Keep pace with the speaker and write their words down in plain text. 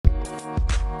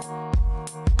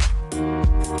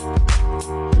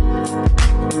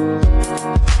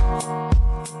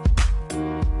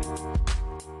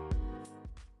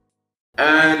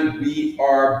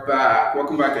are back.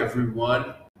 Welcome back,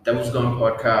 everyone. Devil's Gone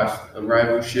Podcast, a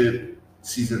rivalship,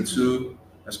 season two.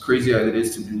 As crazy as it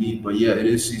is to believe, but yeah, it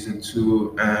is season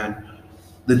two, and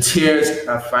the tears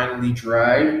have finally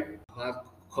dried. Have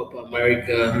Copa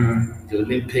America, the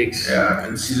Olympics. Yeah,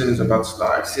 and the season is about to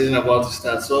start. Season about to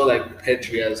start. So like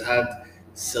Petri has had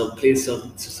played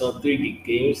some 3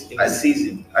 games in the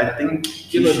season. I think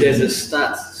There's a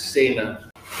stat saying that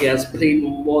he has played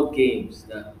more games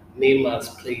than Neymar has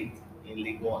played in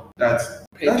League One. That's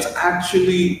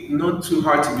actually not too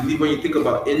hard to believe when you think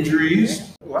about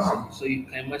injuries. Wow. So you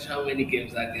can imagine how many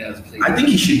games that guy has played. I think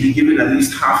he should be given at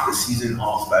least half the season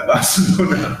off by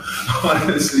Barcelona.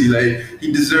 Honestly,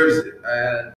 he deserves it.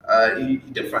 And he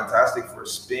did fantastic for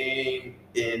Spain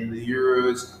in the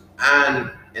Euros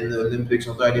and in the Olympics.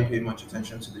 Although I didn't pay much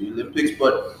attention to the Olympics,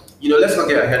 but let's not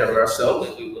get ahead of ourselves.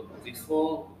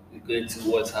 Before we go into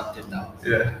what's happening now.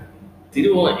 Yeah. Did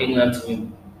you want England to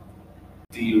win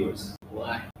the Euros?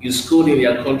 Why? You scored in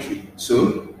your country.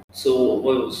 So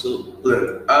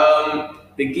look,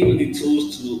 they give you the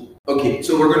tools to. Okay,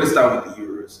 so we're going to start with the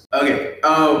Euros. Okay,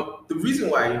 the reason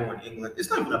why I didn't want England, it's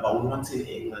not even about wanting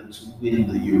England to win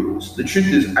the Euros. The truth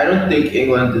is, I don't think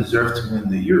England deserved to win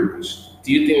the Euros.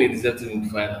 Do you think they deserve to win the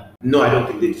final? No, I don't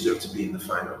think they deserve to be in the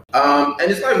final. And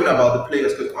it's not even about the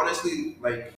players, because honestly,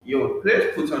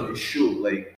 players put on a show.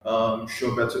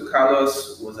 Roberto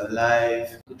Carlos was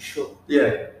alive. Good show.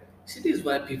 Yeah. See, this is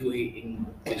why people hate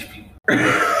English people.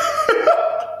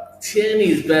 Tierney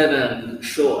is better than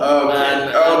Shaw.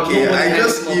 Okay. I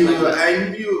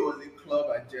knew it was a club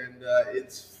agenda.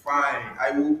 It's fine.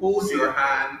 I will hold your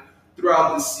hand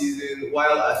throughout the season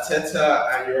while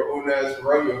Arteta and your owners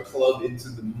run your club into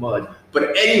the mud.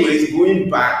 But anyways, going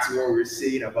back to what we were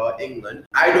saying about England,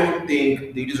 I don't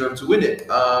think they deserve to win it.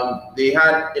 They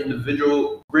had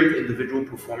great individual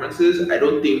performances. I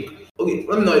don't think. Okay,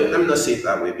 let me not say it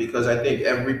that way, because I think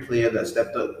every player that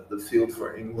stepped up the field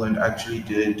for England actually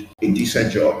did a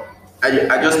decent job.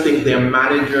 I just think their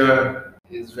manager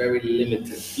is very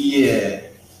limited. Yeah,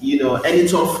 and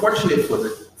it's unfortunate for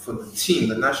the team,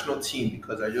 the national team,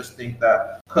 because I just think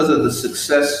that because of the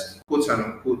success, quote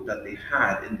unquote, that they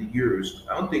had in the Euros,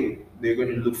 I don't think they're going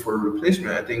to look for a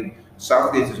replacement. I think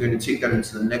Southgate is going to take them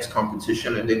into the next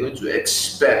competition, and they're going to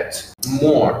expect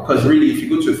more. Because really, if you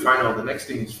go to a final, the next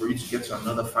thing is for you to get to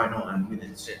another final and win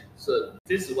it. Yeah. So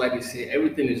this is why they say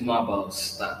everything is not about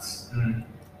stats.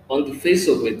 On the face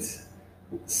of it,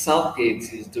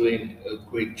 Southgate is doing a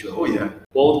great job. Oh yeah.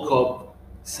 World Cup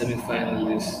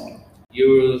semi-finalists,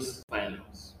 Euros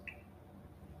finals.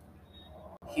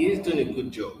 He is doing a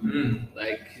good job.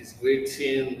 He's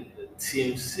creating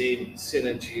team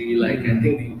synergy. I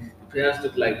think the players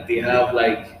look like they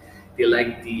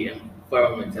like the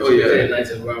environment. It's a very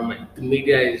nice environment. The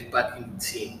media is backing the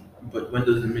team. But when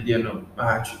does the media know?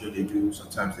 Actually, they do.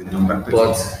 Sometimes they don't back the team.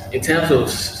 But in terms of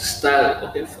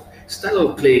style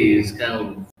of play is kind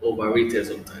of overrated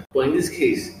sometimes. But in this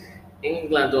case,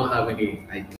 England don't have any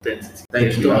identity. They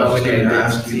don't have any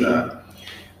identity.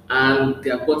 And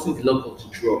they are gotten the luck of the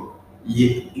draw.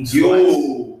 Yeah.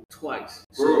 Twice.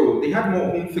 Bro, they had more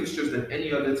home fixtures than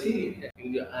any other team.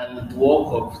 And the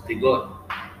World Cup, they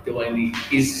were in the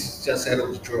East just side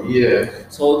of the draw. Yeah.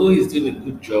 So although he's doing a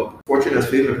good job, fortune has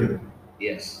favored him.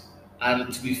 Yes.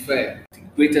 And to be fair, the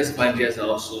greatest managers are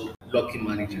also lucky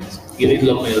managers. You need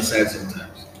luck on your side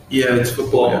sometimes. Yeah, it's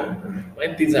football. Yeah.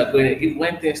 When things start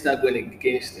going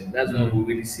against him, that's when we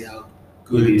really see how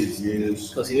good he is.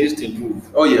 Because he needs to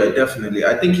improve. Oh yeah, definitely.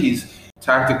 I think he's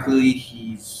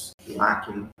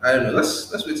lacking. I don't know.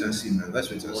 Let's wait and see, man. Let's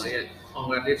wait and see. Yeah.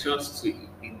 Congratulations to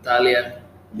Italia.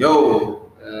 Yo.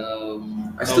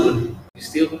 I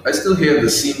still hear the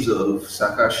seams of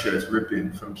Saka's shirt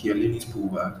ripping from Chiellini's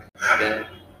pullback. Yeah.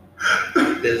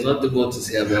 There's nothing more to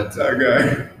say about that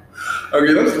guy.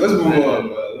 Okay, let's move on,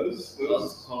 man.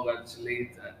 Let's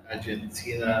congratulate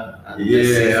Argentina and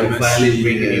Messi for finally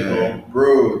bringing it home,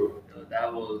 bro.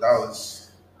 That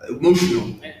was emotional.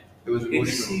 Yeah. It was emotional. Did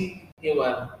you see him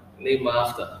and Neymar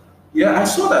after? Yeah, I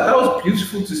saw that. That was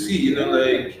beautiful to see.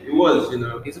 It was.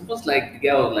 It's almost like the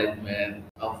guy was like, "Man,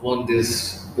 I've won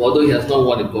this." Although he has not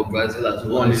won it, but Brazil has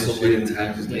won it so many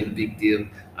times. It's not a big deal.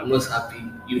 I'm not happy.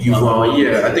 You won.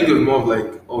 Yeah, I think it was more of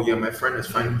like, oh yeah, my friend has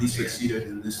finally succeeded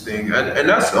in this thing, and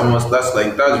that's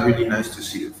really nice to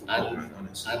see it. Football, man,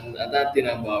 honestly. And that thing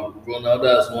about Ronaldo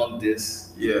has won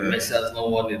this. Yeah. Messi has not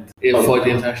won it. For the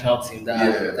international team,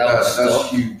 that's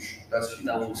huge.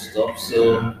 That will stop.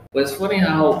 So, but it's funny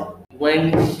how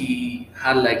when he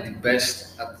had the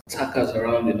best attackers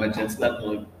around him, Argentina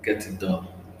couldn't get it done.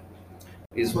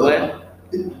 Is when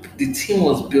the team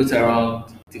was built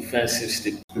around defensive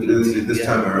stability. This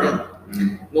time around.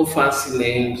 no fancy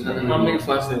names. And how many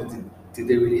fancy names did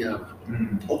they really have?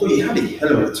 Although he had a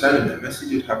hell of a tournament, Messi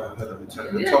did have a hell of a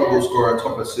tournament. Yeah. Top goal scorer,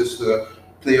 top assister,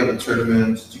 player of the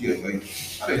tournament. You get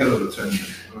had a hell of a tournament.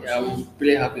 Yeah, I'm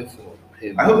really happy for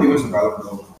him. I hope he wins the Ballon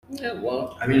d'Or. Yeah,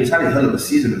 well, I mean, he's had a hell of a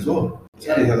season as well.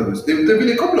 There've been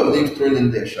a couple of names thrown in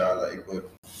there, but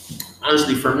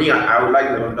honestly, for me, I would like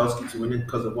Lewandowski to win it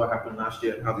because of what happened last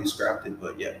year and how they scrapped it.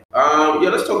 But yeah,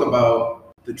 let's talk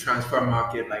about the transfer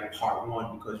market, like part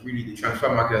one, because really the transfer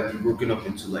market has been broken up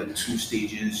into like two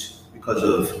stages because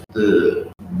of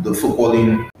the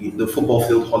football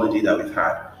field holiday that we've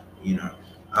had.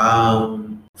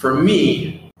 For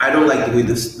me, I don't like the way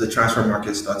the transfer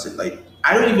market started. Like,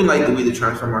 I don't even like the way the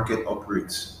transfer market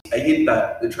operates. I hate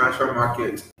that the transfer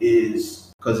market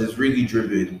is, because it's really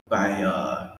driven by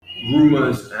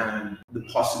rumors and the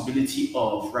possibility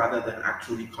of, rather than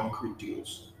actually concrete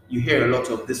deals. You hear a lot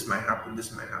of this might happen,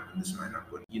 this might happen, this might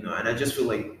happen, and I just feel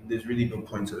like there's really no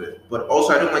point to it. But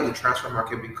also, I don't like the transfer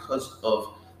market because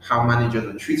of how managers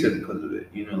are treated because of it.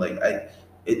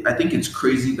 I think it's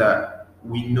crazy that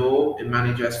we know a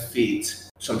manager's fate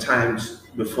sometimes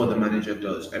before the manager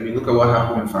does. I mean, look at what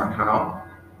happened with Van Gaal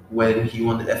when he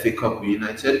won the FA Cup with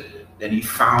United. Then he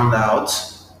found out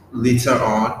later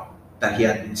on that he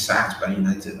had been sacked by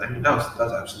United. I mean, that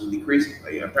was absolutely crazy.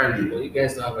 Like, apparently, well, you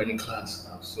guys don't have any class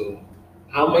now. So,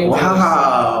 how many times?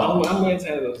 How many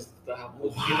times does that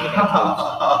happen?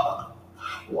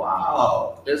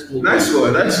 Wow. Let's move nice on.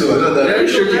 one. No,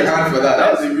 shook your hand for that.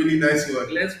 That was a really nice one.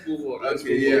 Let's move on.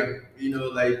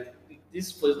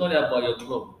 This was not about your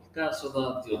club. You can't solve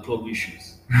out your club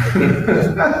issues. But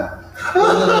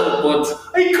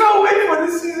I can't wait for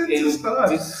the season to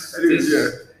start.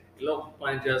 A lot of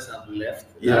managers have left.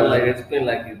 Yeah, it's been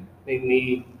like a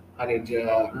mini manager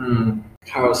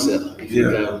carousel, if you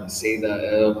can say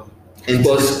that.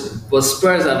 But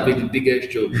Spurs have been the biggest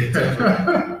joke.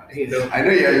 I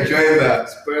know you're enjoying that.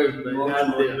 Spurs, man.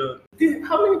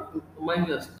 How many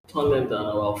managers turned them down?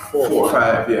 About four or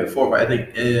five. Yeah, 4. But I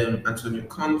think Antonio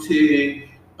Conte.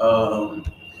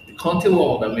 The Conte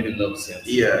one that made a lot of sense.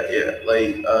 Yeah.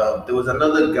 Like there was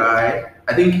another guy.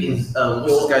 I think what's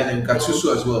this guy's name?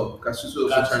 Gattuso as well.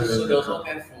 Gattuso also turned them down. There was one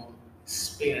guy from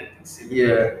Spain. I think.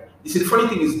 Yeah. You see, the funny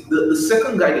thing is the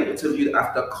second guy they interviewed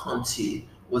after Conte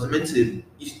was meant to.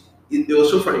 It was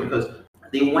so funny because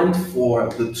they went for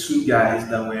the two guys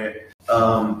that were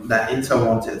that Inter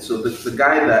wanted. So the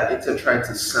guy that Inter tried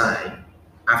to sign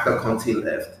after Conte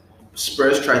left,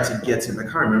 Spurs tried to get him. I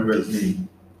can't remember his name.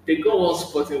 They got one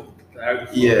Sporting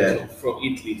from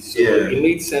Italy, so it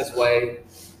made sense why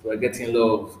we're getting a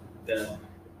lot of them.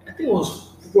 I think it was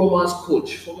Roma's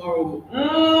coach. It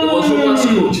was Roma's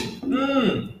coach.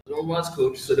 Roma's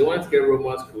coach. So they wanted to get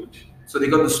Roma's coach. So they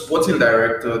got the sporting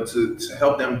director to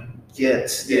help them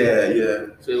get. Yeah.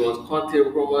 So it was Conte,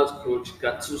 Roma's coach,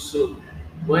 Gattuso.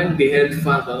 When they had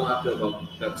fans are not happy about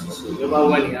Gattuso. Remember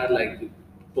when he had like the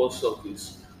boss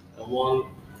office and one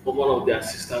of the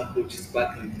assistant coaches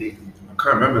back in the day? I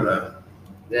can't remember that.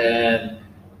 Then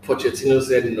Pochettino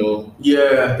said no.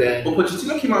 Yeah. But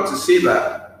Pochettino came out to say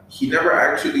that he never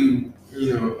actually,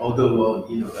 although, I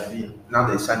mean, now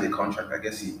they signed the contract, I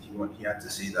guess he had to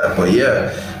say that. But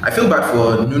yeah, I feel bad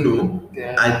for Nuno.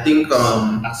 Yeah. I think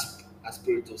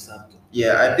Espirito Santo.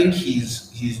 Yeah, I think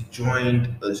he's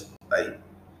joined us like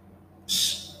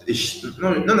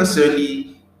not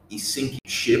necessarily a sinking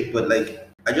ship, but like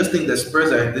I just think the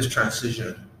Spurs are in this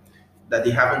transition that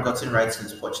they haven't gotten right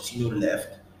since Pochettino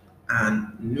left,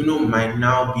 and Nuno might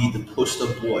now be the poster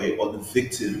boy or the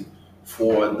victim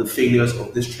for the failures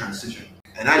of this transition.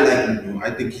 And I like Nuno. I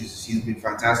think he's been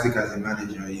fantastic as a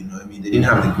manager. I mean, they didn't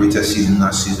have the greatest season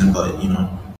last season, but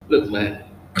Look, man,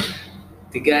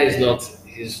 the guy is not.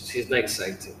 He's not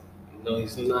exciting.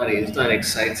 He's not an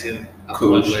exciting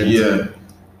coach. Yeah.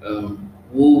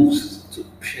 Wolves to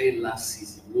play last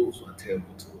season. Wolves were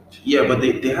terrible to watch. Yeah, but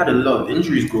they had a lot of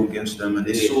injuries go against them, and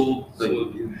they sold. Like,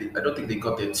 I don't think they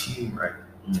got their team right.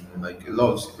 Like a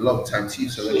lot of time team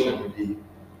selection would be.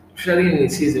 Especially in the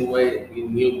season where you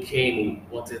knew Kane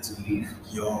wanted to leave.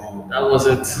 Yo, that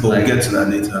wasn't. But we'll get to that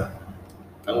later.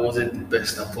 That wasn't the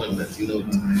best appointment,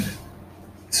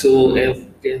 So the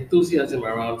enthusiasm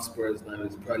around Spurs now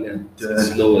is probably at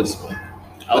its lowest.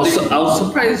 I was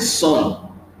surprised Son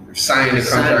signed the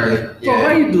contract. So how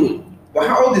are you doing? Well,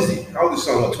 how old is he? How old is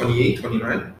Son? What, 28,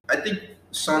 29? I think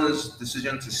Son's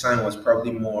decision to sign was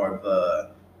probably more of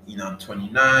a,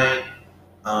 29.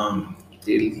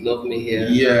 They love me here.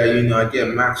 Yeah, I get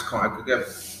I could get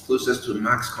closest to a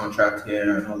max contract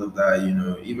here and all of that.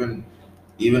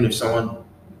 Even if someone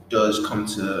does come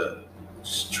to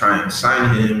try and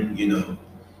sign him,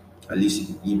 At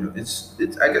least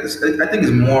it's I guess I think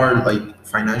it's more like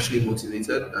financially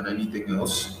motivated than anything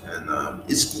else. And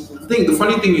it's the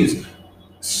funny thing is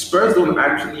Spurs don't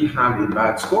actually have a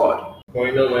bad squad.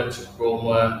 Mourinho went to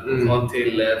Roma,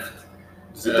 Conte left,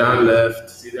 Zidane left,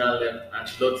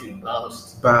 Ancelotti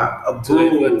bounced but to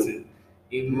Everton.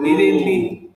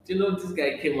 Immediately, do you know this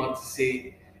guy came out to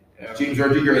say James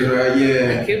Rodriguez, right?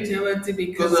 Yeah. I came to Everton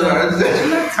because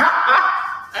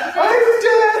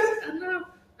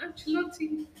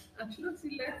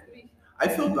Ancelotti left me. I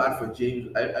feel bad for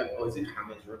James. Or is it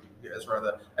James Rodriguez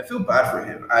rather? I feel bad for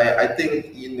him. I think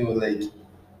his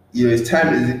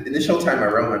initial time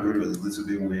at Real Madrid was a little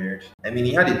bit weird. I mean,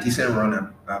 he had a decent run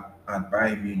at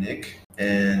Bayern Munich,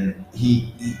 and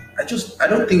I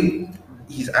don't think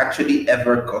he's actually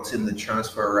ever gotten the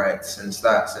transfer right since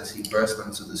he burst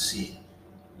onto the scene.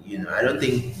 I don't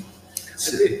think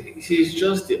he's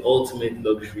just the ultimate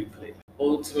luxury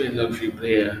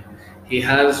player. He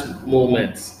has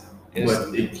moments,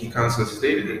 but he can't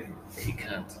sustain it. He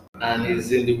can't, and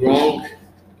he's in the wrong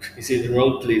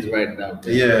place right now.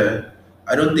 Yeah,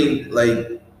 I don't think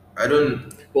I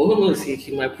don't. But who knows?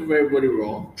 He might prove everybody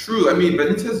wrong. True. I mean,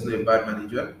 Benitez is a bad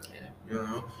manager.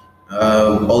 Yeah.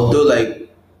 Although I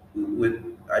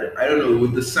don't know,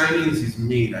 with the signings he's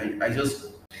made, I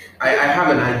have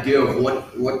an idea of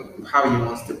how he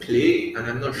wants to play, and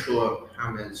I'm not sure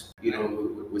James,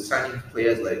 with signing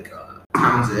players like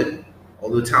Townsend,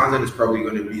 although Townsend is probably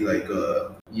going to be like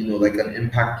an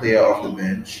impact player off the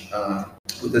bench,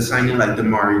 with the signing like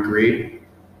Demarai Gray,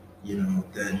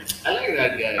 then I like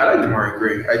that guy. I like Demarai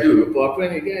Gray, I do. But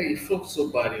apparently, he flopped so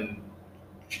bad in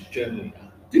Germany.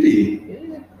 Did he?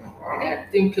 Yeah. Wow. I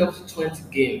think up to 20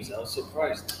 games. I was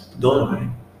surprised. Don't I?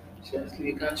 Seriously,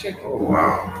 you can check. Oh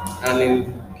wow! And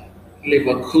in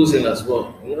Leverkusen as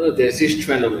well. There's this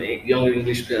trend of young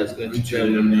English players going to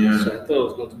Germany. Yeah. So I thought it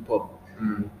was going to pop,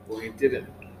 but it didn't.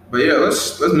 But yeah,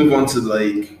 let's move on to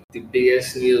the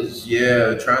biggest news.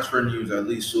 Yeah, transfer news at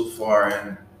least so far.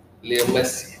 And Leo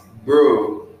Messi,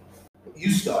 bro,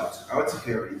 you start. I want to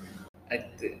hear it.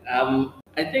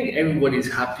 I think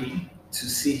everybody's happy to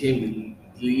see him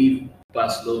leave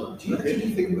Barcelona. Do you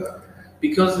think that?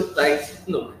 Because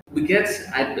we get,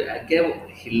 I get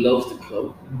he loves the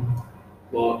club,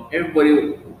 but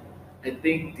everybody, I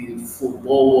think the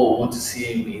football world wants to see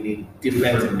him in a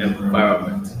different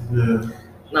environment. Yeah.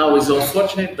 Now it's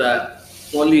unfortunate that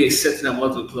only a certain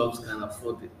amount of clubs can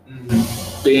afford it,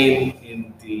 being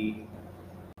in the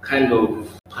kind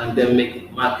of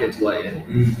pandemic market we're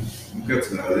in. Get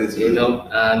to that,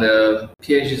 and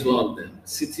PSG is one of them.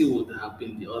 City would have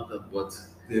been the other, but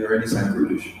they already signed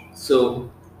Grealish. So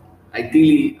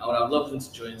ideally, I would have loved him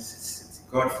to join City.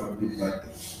 God forbid that.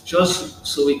 Just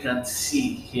so we can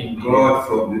see him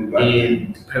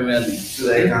in the Premier League. So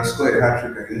that he can score a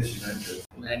hat-trick against United.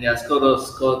 And he has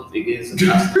scored against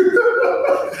Arsenal.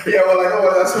 Yeah, well, I know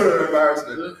what that's sort of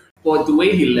embarrassing. But the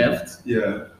way he left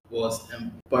was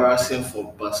embarrassing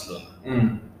for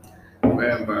Barcelona.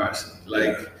 Very embarrassing.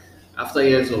 After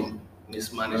years of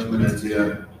mismanagement,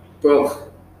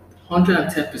 bro,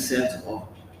 110% of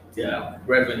their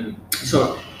revenue.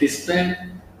 So they spend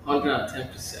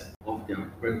 110% of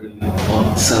their revenue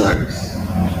on salaries.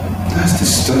 That's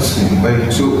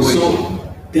disgusting. So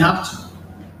they have to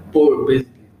borrow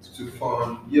basically to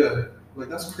fund. Yeah,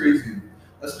 that's crazy.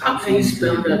 How can you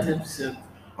spend 110%?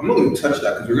 I'm not going to touch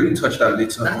that because we're going to touch that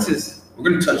later. We're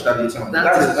going to touch that later.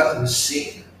 That's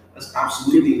insane. That's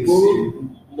absolutely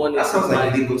insane. That sounds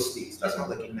like Lagos State. That sounds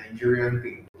like a Nigerian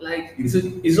thing.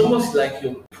 It's almost like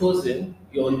you're posing,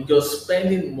 you're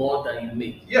spending more than you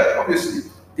make. Yeah, obviously.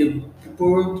 They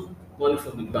borrowed money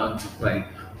from the bank to buy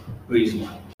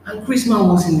Griezmann. And Griezmann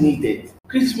wasn't needed.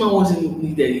 He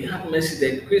had Messi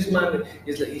there. Griezmann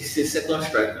he's a second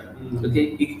striker.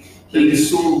 Okay?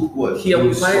 He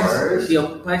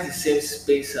occupies the same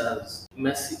space as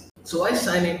Messi. So I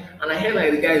signed him, and I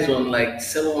heard the guy's on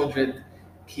 700k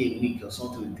a week or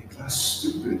something ridiculous. That's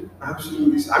stupid.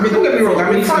 Absolutely. I mean, don't get me wrong.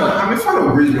 I'm a fan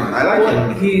of Griezmann. I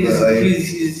like him.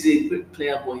 He's a great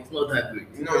player, but he's not that great.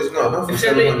 No, he's not. Not for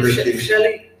Especially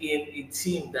in a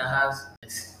team that has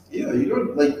Messi. Yeah, you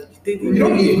don't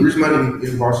need Griezmann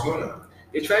in Barcelona.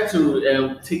 They tried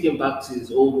to take him back to his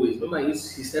old ways. Remember, he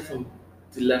started from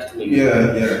the left wing.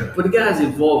 Yeah. But the guy has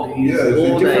evolved. He's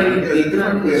older. He's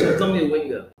a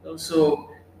winger. So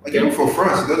even for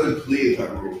France, he doesn't play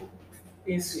that role.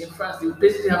 In France, you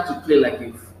basically have to play like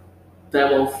a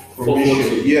diamond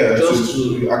formation. Yeah, just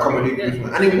to accommodate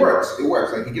Griezmann, and it works. It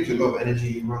works. He gives you a lot of energy.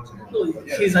 He runs.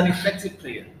 He's an effective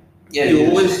player. Yeah, he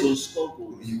always will score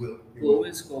goals. He will. He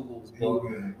always score goals.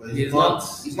 But he's not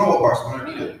what Barcelona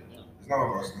needed. It's not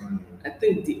what Barcelona needed. I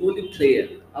think the only player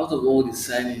out of all the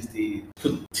signings, the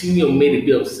Coutinho made a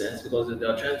bit of sense because they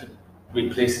are trying to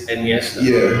replace Iniesta.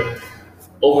 Yeah.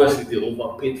 Obviously, they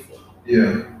overpaid for him.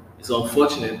 Yeah. It's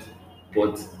unfortunate,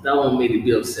 but that one made a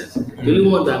bit of sense. The only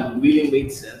one that really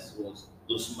made sense was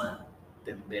Ousmane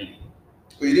Dembele.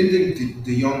 But you didn't think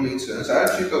the young made sense? I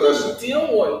actually thought that's The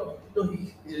young one, no,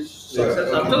 he's successful.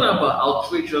 okay. I'm talking about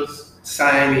outrageous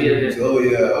signings. Yeah. Oh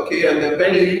yeah. Okay. And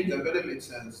Dembele made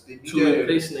sense. They to needed.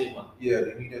 replace Neymar. Yeah,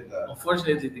 they needed that.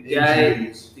 Unfortunately, the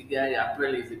Injuries. guy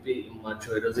apparently is a bit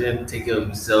immature. He doesn't take care of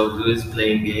himself. He's always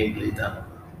playing game later.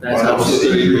 That's Wow, how so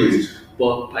story injuries. goes.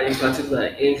 But in particular,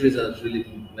 injuries has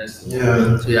really messed him.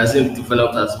 Yeah. So he hasn't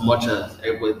developed as much as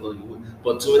everybody thought he would.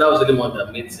 But to me, that was the only one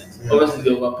that made sense. Yeah. Obviously, they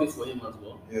overpaid for him as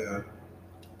well. Yeah.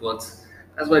 But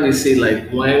that's why they say like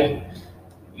when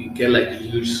you get like a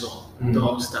huge sum,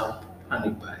 don't stop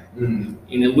panic buy.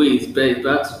 In a way, it's better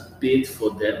to bid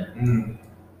for them.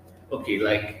 Okay,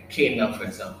 like Kane now, for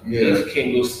example. Yeah. If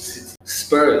Kane goes to City,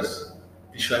 Spurs,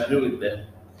 they should agree with them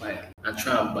and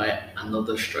try and buy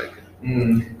another striker.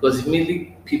 Because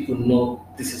immediately people know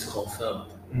this is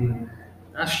confirmed.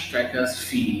 That striker's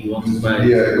fee you want to buy.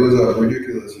 Yeah, it goes up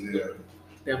ridiculously. Yeah.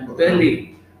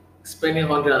 Dembele, spending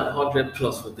 100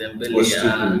 plus for Dembele Was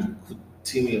and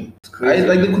Coutinho. It's I crazy.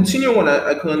 like the Coutinho one.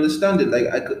 I could understand it.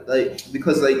 Like I could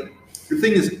because the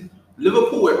thing is,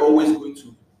 Liverpool were always going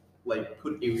to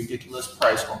put a ridiculous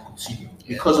price on Coutinho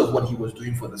because of what he was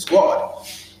doing for the squad.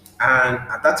 And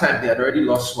at that time, they had already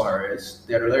lost Suarez.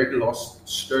 They had already lost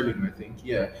Sterling, I think.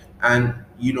 Yeah. And,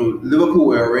 Liverpool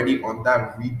were already on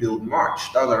that rebuild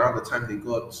march. That was around the time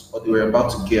they were about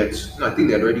to get, I think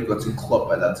they had already gotten Klopp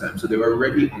by that time. So they were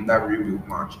already on that rebuild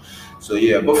march. So,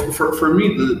 yeah. But for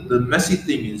me, the Messi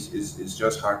thing is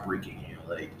just heartbreaking.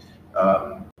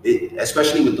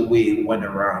 Especially with the way it went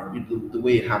around, the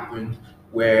way it happened,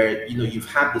 where you've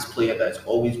had this player that's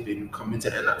always been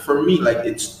committed, and for me,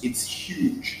 it's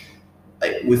huge.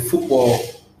 Like with football,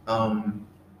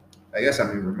 I guess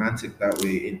I'm a romantic that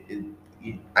way.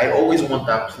 I always want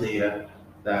that player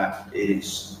that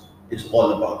is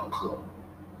all about the club.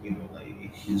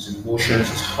 His emotions,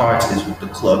 his heart is with the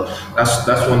club.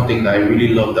 That's one thing that I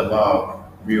really loved about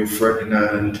Rio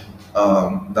Ferdinand.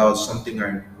 That was something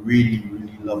I really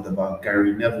loved about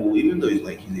Gary Neville, even though he's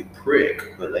a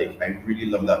prick, but I really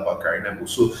love that about Gary Neville.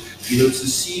 So, to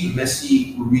see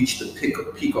Messi reach the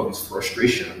peak of his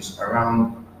frustrations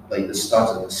around the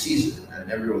start of the season,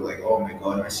 and everyone was like, oh my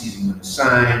god, Messi's going to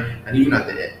sign, and even at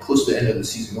close to the end of the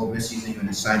season, oh, Messi's going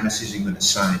to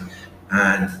sign,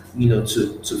 and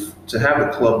to have the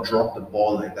club drop the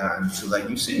ball like that, and so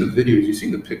you've seen the videos, you've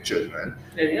seen the pictures, man.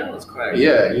 Yeah, it was crazy.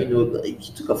 Yeah, he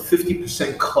took a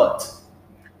 50% cut.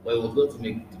 But it was going to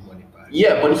make the money back.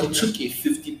 Yeah, but he took a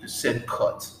 50%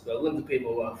 cut. We are going to pay him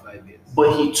over 5 years.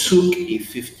 But he took a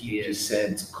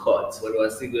 50% cut. But it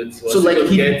was still good.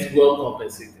 He get well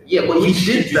compensated. Yeah, but he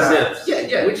did that.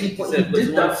 Deserves. Yeah. Which he deserves,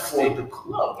 did that stay. for the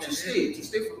club to stay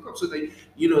for the club. So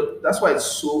that's why it's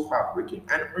so heartbreaking.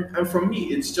 And for me,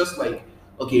 it's just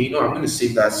okay, I'm gonna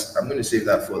save that. I'm gonna save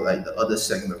that for the other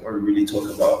segment where we really talk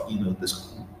about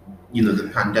this,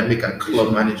 the pandemic and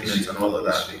club management and all of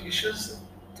that. It's just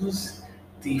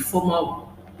the former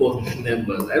board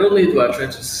members. I don't know if they are trying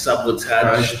to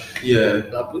sabotage.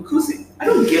 Because I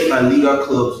don't get La Liga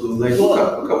clubs though.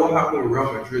 Look at what happened with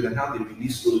Real Madrid and how they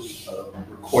released those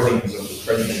recordings of the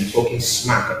president talking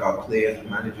smack about players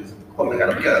and managers in the club. I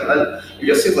don't get it. It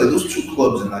just seems those two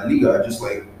clubs in La Liga are just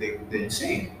they're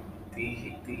insane.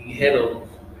 The head of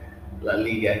La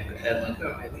Liga,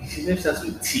 his name starts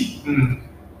with T.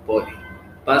 But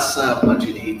Barca and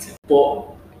Madrid hate him. But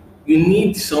you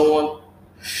need someone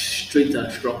straight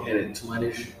and strong-headed to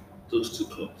manage those two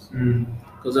clubs.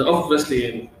 Because obviously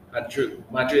in Madrid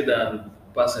and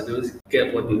Barca, they always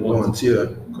get what they want. Yeah,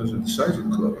 because of the size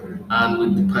of the club. And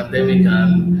with the pandemic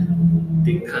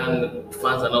and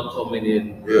fans are not coming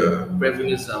in,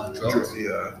 revenues have dropped.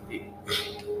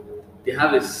 They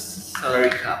have a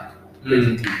salary cap,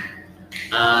 basically.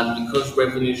 And because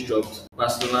revenues dropped,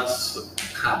 Barcelona's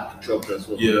cap dropped as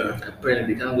well. Yeah.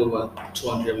 Apparently, they can't go over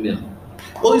 200 million.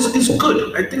 Well, it's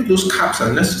good. I think those caps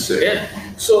are necessary. Yeah.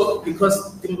 So,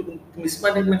 because the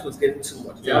mismanagement was getting too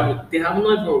much, they have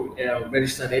not even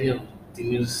registered any of the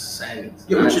new signings.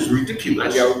 Yeah, which is ridiculous.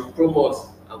 And their rumors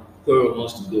Aguero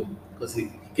wants to go because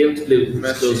he came to play with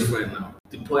his close friend now.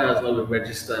 The boy has not been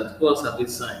registered. Who else have they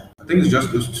signed? I think it's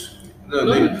just those two. No,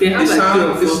 they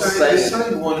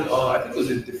signed one. I think it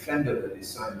was a defender that they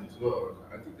signed as well.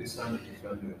 I think they signed a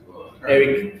defender as well.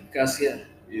 Eric Garcia.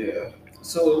 Yeah.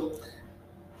 So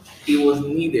it was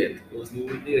needed.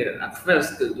 At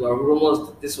first, there were rumors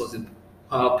that this was a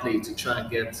power play to try and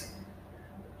get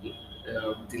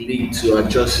the league to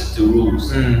adjust the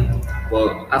rules.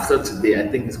 But after today, I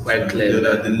think it's quite clear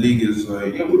that the league is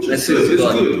like, which Let's is say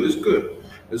good. it's It's good.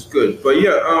 It's good. But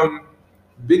yeah,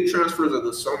 big transfers of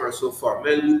the summer so far.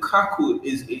 Man, Lukaku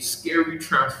is a scary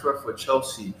transfer for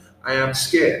Chelsea. I am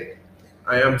scared.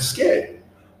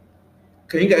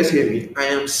 Can you guys hear me? I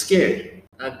am scared.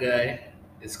 that guy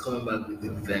is coming back with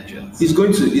a vengeance. He's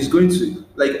going to.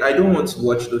 Like, I don't want to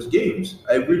watch those games.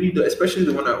 I really do, especially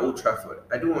the one at Old Trafford.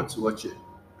 I don't want to watch it.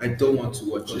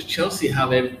 Because Chelsea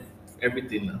have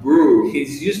everything now. Bro.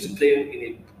 He's used to playing in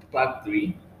a back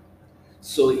three,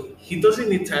 so he doesn't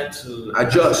need time to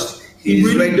adjust. He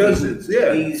really doesn't.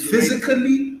 Yeah. He's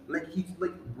physically, he's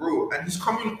bro, and he's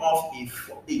coming off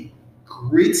a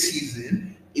great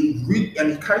season. And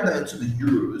he carried that into the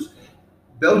Euros.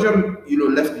 Belgium,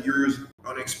 left the Euros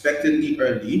unexpectedly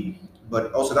early,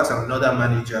 but also that's another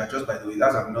manager. Just by the way,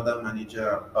 that's another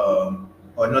manager, or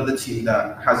another team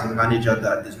that has a manager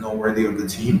that is not worthy of the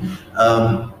team.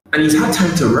 And he's had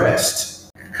time to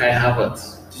rest. Kai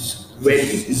Havertz. It's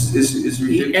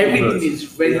ridiculous. Everything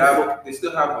is ready. They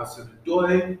still have Marcelo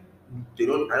Doi. I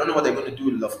don't know what they're going to do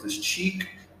with Loftus-Cheek.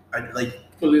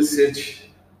 Pulisic,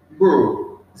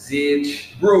 bro,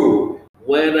 Ziyech, bro.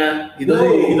 Werner, he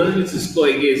doesn't need to score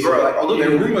again. Bro, although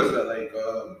there are rumors that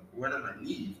Werner might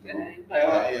leave. Yeah.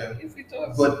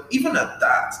 But even at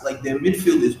that, their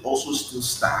midfield is also still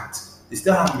stacked. They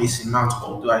still have Mason Mount,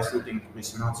 although I still think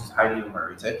Mason Mount is highly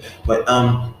overrated. But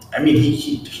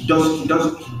he does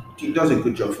a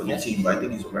good job for the team, but I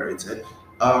think he's overrated.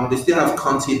 They still have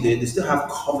Conte there. They still have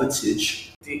Kovacic.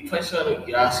 The question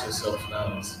you ask yourself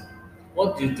now is,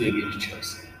 what do you do against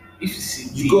Chelsea? If you see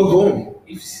deep, you go home.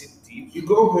 If you see deep, you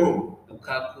go home.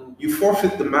 Lukaku, you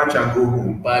forfeit the match and go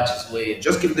home. Badge his way.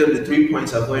 Just give them the 3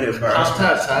 points, avoid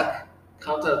embarrassment.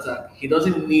 Counter attack. He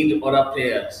doesn't need other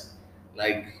players.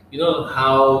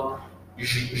 How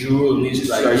Giroud needs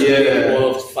to one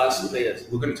of the fast players.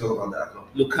 We're going to talk about that now.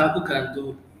 Lukaku can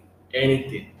do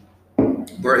anything.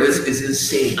 Bro, it's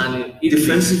insane. And in Italy,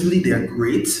 defensively, they're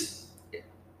great.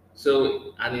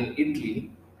 So, and in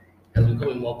Italy, has become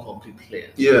a more complete player.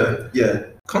 Yeah.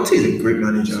 Conte is a great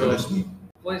manager, honestly.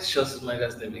 What is Chelsea's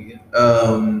manager's name again?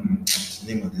 What's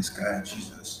the name of this guy?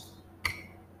 Jesus. Oh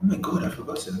my God, I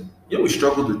forgot him. Yeah, we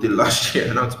struggled with it last year.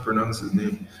 I know how to pronounce his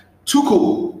name.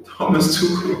 Tuchel. Thomas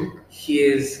Tuchel.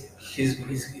 He's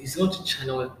going to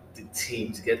channel the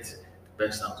team to get the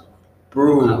best out of it.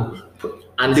 Bro.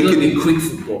 And it's going to be quick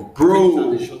football.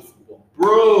 Bro.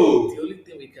 The only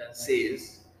thing we can say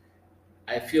is,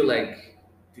 I feel like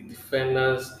the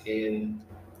defenders in...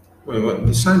 Wait, what?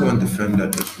 They signed one defender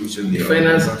just recently.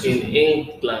 Defenders in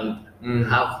England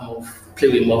play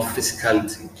with more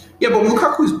physicality. Yeah, but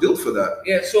Lukaku is built for that.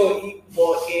 Yeah,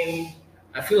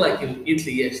 I feel like in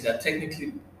Italy, yes, they're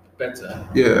technically better.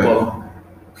 Yeah. But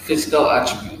physical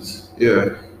attributes.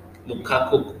 Yeah.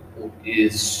 Lukaku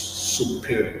is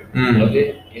superior.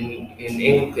 Okay? In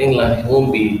England, he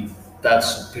won't be that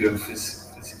superior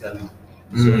physically.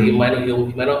 So he might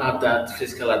not have that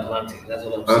physical advantage. That's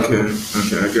what I'm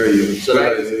saying. Okay, I get you. So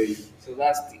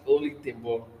that's the only thing.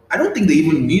 But I don't think they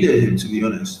even needed him, to be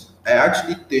honest. I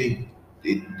actually think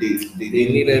they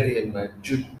needed him. Man.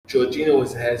 Jorginho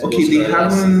was the highest. Okay,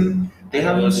 they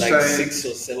haven't signed 6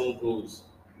 or 7 goals.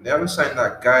 They haven't signed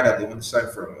that guy that they want to sign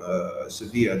from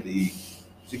Sevilla, the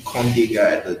Conde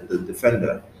guy, the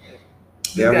defender.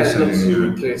 They haven't signed him.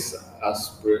 To replace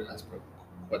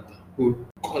Aspilicueta. Who?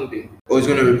 Conde. Oh, he's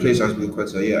going to replace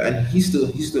Aspilicueta, yeah. And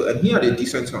he had a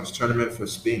decent tournament for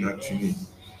Spain, actually. He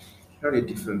had a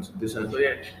decent. So,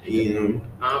 yeah.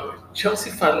 Chelsea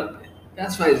fan.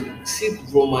 That's why see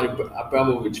Roman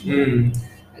Abramovich.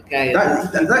 That guy.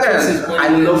 That guy.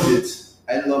 I loved it. I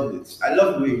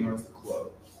love the way he runs the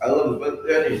club. I love it. But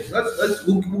anyways,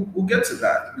 we'll get to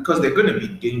that because they're going to be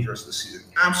dangerous this season.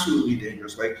 Absolutely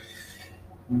dangerous.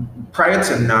 Prior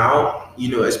to now,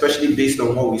 especially based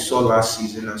on what we saw last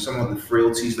season and some of the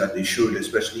frailties that they showed,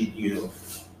 especially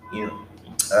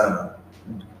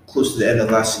close to the end of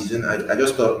last season, I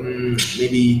just thought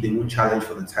maybe they would challenge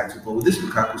for the title. But with this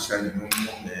Lukaku signing,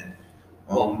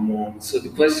 more. So the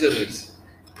question is,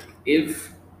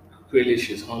 if Grealish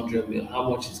is 100 million, how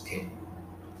much is Kane?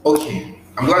 Okay,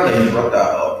 I'm glad that you brought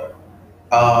that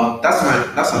up.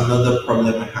 That's another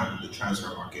problem I have with the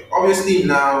transfer market. Obviously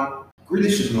now,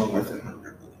 Grealish is not worth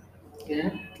 100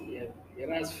 million. Yeah,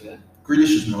 that's fair.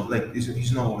 Grealish is not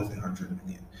he's not worth 100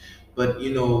 million. But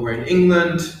we're in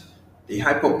England. They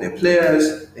hype up their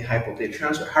players. They hype up their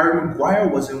transfer. Harry Maguire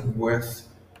wasn't worth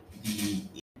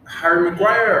Harry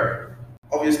Maguire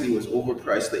obviously was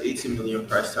overpriced. The 80 million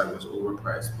price tag was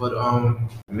overpriced. But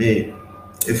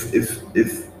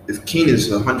if if Kane is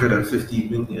 150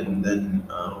 million, then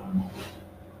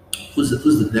who's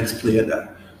the next player the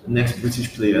next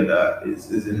British player that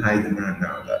is in high demand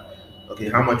now? Okay,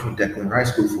 how much would Declan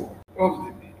Rice go for?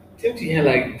 Well, didn't you hear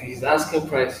like his asking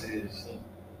price is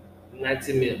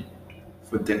 90 million?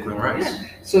 For Declan Rice? Yeah.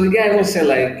 So the guy even said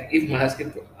like, if my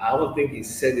asking, I don't think he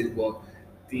said it, but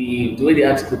the way the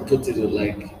article put it was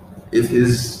like, if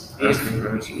he's not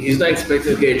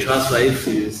expecting to get a transfer if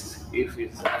his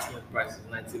asking price is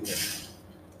 90 million.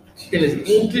 Then his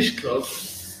English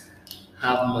clubs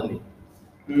have money,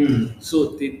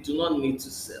 so they do not need to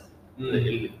sell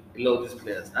a lot of these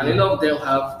players, and a lot of them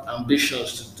have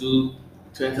ambitions to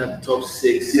enter the top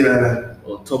 6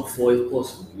 or top 4 if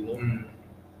possible.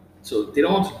 So they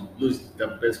don't want to lose the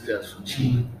best players for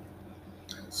cheap.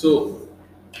 So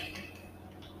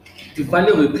the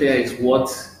value of a player is what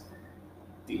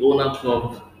the owner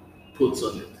club puts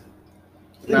on it.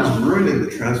 Now, it's ruining the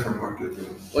transfer market.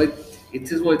 But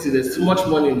it is what it is. There's too much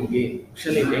money in the game,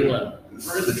 especially in England. It's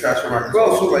ruining the transfer market. It's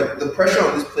also like the pressure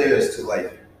on these players to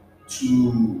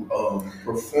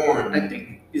perform. I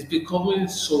think it's becoming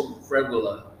so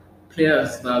regular.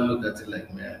 Players now look at it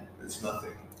like, man, it's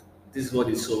nothing. This is what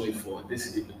he sold me for.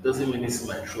 This doesn't mean this is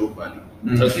my true value.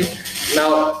 Okay.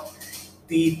 Now,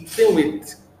 the thing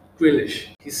with Grealish,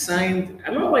 he signed. I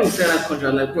remember when he signed that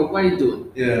contract. Like, bro, what are you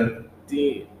doing? Yeah.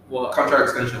 Contract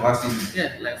extension last season.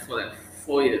 Yeah, like for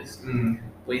 4 years.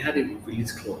 But he had a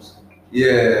release clause.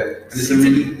 Yeah, and it's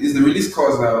the release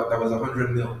clause that was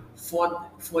 100 mil.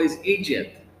 For his agent,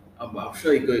 I'm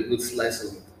sure he got a good slice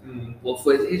of it. But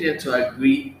for his agent to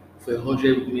agree for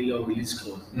 100 million release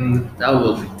clause, that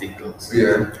was ridiculous.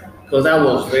 Yeah, because that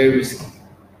was very risky.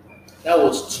 That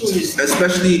was too risky,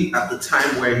 especially at the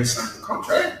time where he signed the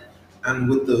contract, and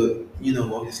with the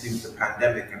obviously with the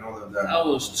pandemic and all of that. That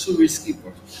was too risky,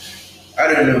 bro.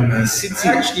 I don't know, man. City,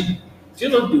 actually, do you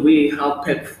know the way how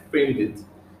Pep framed it?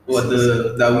 What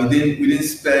that we didn't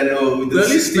spend with the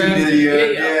 60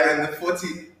 million, and the 40.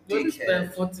 We only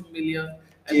spent 40 million.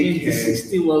 I mean, the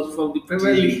 60 was from the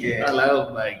Premier League.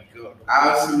 Oh my god!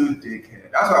 Absolute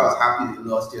dickhead. That's why I was happy they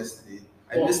lost yesterday.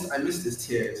 I missed his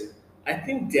tears. I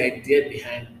think the idea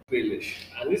behind Grealish,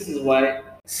 and this is why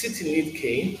City need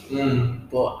Kane,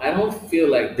 but I don't feel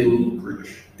like they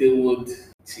would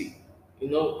see.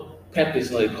 Pep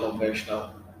is not a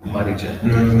conventional manager.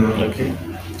 No. Okay.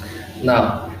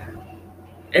 Now,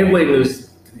 everybody knows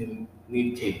they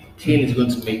need Kane. Kane is going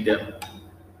to make them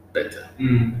better.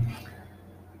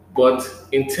 But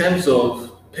in terms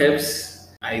of Pep's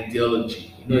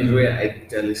ideology, he's very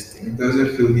idealistic. He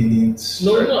doesn't feel he needs.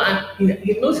 No, and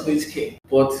he knows he needs Kane.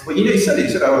 But he said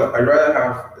I'd rather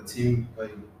have a team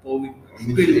like. But with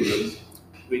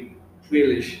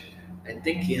Grealish, I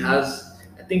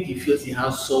think he feels he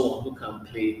has someone who can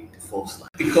play the false line.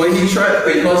 Because he drives.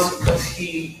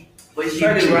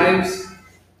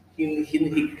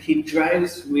 He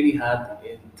drives really hard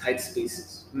in tight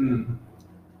spaces.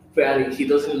 But he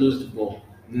doesn't lose the ball.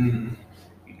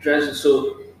 He drives,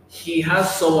 so he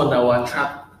has someone that will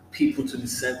attract people to the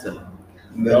center.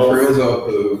 That throws up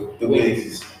the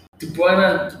wings. De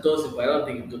Bruyne does it, but I don't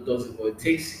think it does it. But it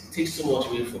takes too much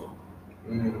away from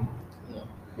him.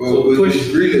 Well, so with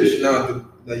Grealish now,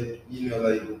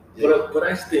 But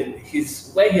I think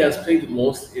where he has played the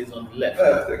most is on the left.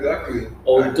 Exactly.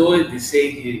 Although they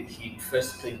say he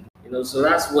prefers to play, so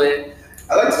that's where.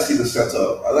 I like to see the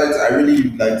setup. I really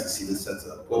like to see the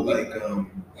setup.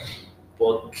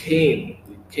 But Kane,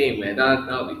 man,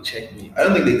 that would be checkmate. I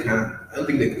don't think they can. I don't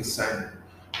think they can sign him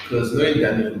because knowing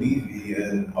Daniel Levy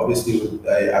and obviously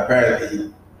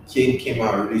apparently Kane came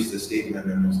out and released a statement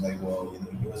and was like, well,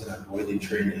 he wasn't avoiding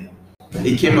training.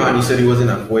 He came out and he said he wasn't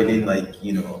avoiding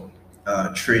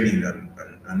training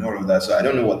and all of that. So I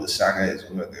don't know what the saga is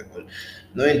over there. But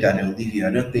knowing Daniel Levy,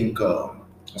 I don't think,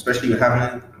 especially with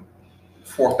having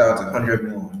 4,100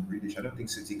 million on British, I don't think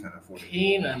City can afford it.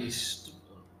 Kane and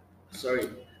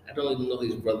I don't even know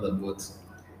his brother, but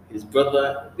his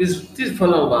brother. This is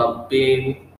problem about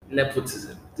being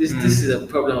nepotism. This is a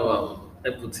problem about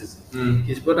nepotism.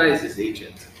 His brother is his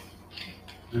agent.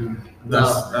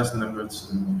 That's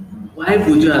nepotism. Why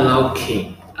would you allow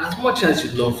Kane? As much as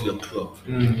you love your club,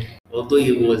 although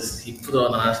he put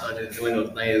on Arsenal when he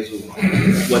was 9 years old,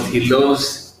 but he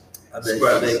loves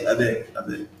Spurs.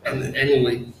 And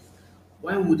anyway,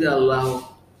 why would you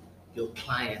allow your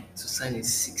client to sign a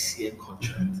 6-year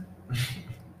contract?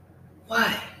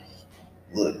 Why?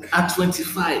 Look, at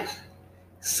 25,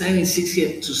 signing 6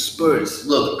 years to Spurs.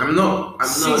 Look, I'm not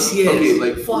 6 years. Okay,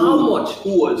 like for how much?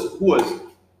 Who was?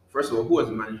 First of all, who was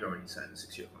the manager when he signed the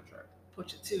 6-year contract?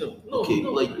 Pochettino. Okay,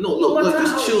 No. like no, No look, matter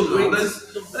just how chill now. great-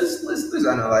 Let's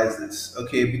analyze this,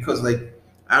 okay? Because like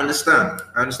I understand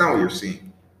what you're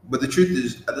saying, but the truth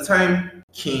is, at the time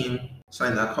Kane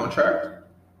signed that contract,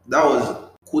 that was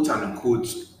quote unquote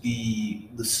the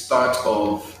start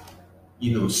of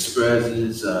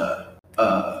Spurs'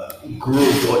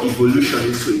 growth or evolution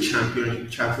into a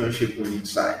championship winning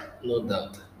side. No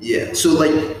doubt. Yeah. So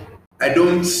like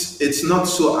it's not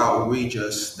so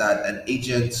outrageous that an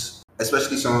agent,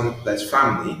 especially someone that's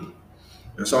family,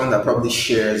 someone that probably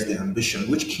shares the ambition,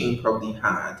 which Kane probably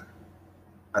had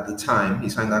at the time he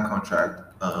signed that contract,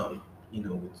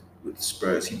 with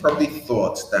Spurs. He probably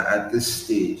thought that at this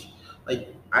stage,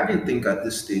 like I didn't think at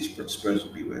this stage Spurs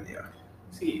would be where they are.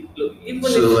 See, look,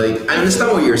 So like I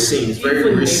understand what you're saying. It's very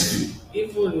even risky.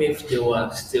 even if they were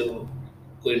still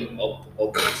going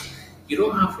upwards, you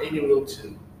don't have any room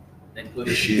to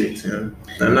negotiate. Shit,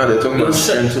 yeah. And now they're talking about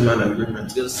gentleman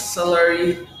agreement. Your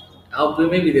salary,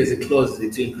 maybe there's a clause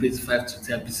to increase 5 to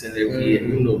 10% every year.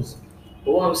 Who knows?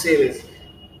 But what I'm saying is,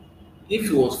 if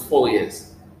it was 4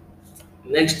 years,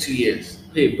 next 2 years,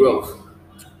 hey bro,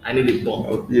 I need a bump.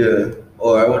 Oh, yeah.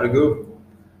 Oh, I want to go.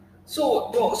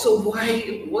 So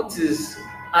why? What is?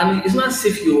 And it's not as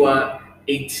if you are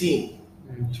 18,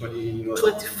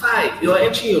 25. You are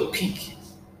entering your peak.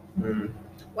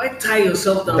 Why tie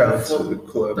yourself down Down for to the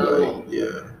club, that like, long?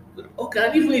 yeah. Okay,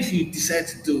 and even if you decide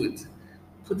to do it,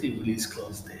 put a release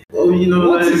clause there. Oh,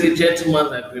 What like, is a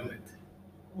gentleman's agreement?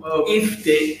 well, If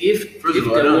first if of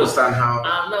all, I there don't was, understand how.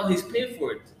 now he's paying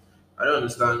for it. I don't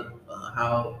understand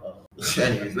how.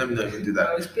 Anyways, let me not even do Now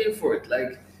that. he's paying for it,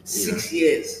 like 6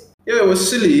 years. Yeah, it was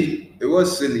silly. It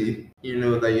was silly.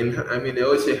 They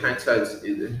always say hindsight.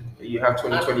 You have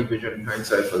 20/20 vision in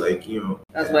hindsight for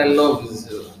That's why love is.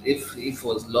 If it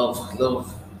was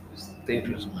love is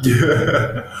dangerous, man.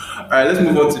 Yeah. All right, let's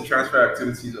move on to transfer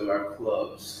activities of our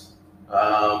clubs.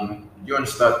 You want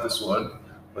to start this one,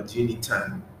 but do you need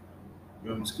time? You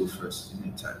want me to go first? You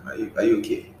need time. Are you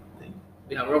okay?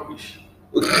 They are rubbish.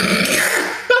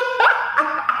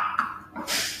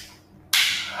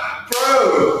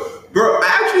 Bro,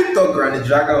 I actually thought Granit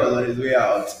Xhaka was on his way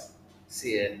out.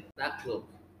 See, that club,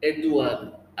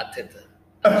 Edward Ateta.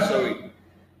 I'm sorry,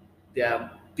 they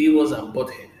are beavers and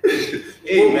butthead.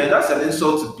 Hey man, that's an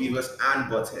insult to Beavers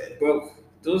and Butthead. Bro,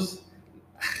 those.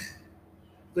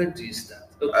 Where do you start?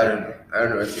 Okay. I don't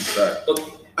know where to start.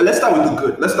 Okay. Let's start with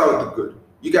the good.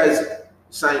 You guys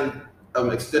signed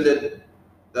extended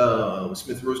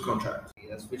Smith Rowe's contract.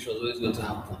 Yes, which was always going to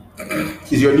happen.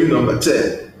 He's your new number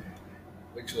 10.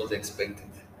 Which was expected.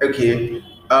 Okay.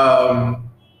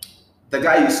 The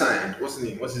guy you signed, what's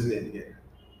his name again?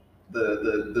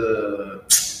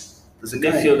 There's a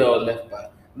guy. Midfielder or left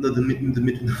back? No, the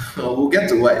mid. Oh, we'll get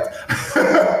to White.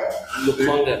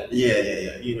 Lukonga.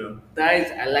 Yeah.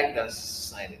 Guys, I like that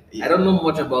signing. Yeah. I don't know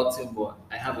much about him, but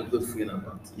I have a good feeling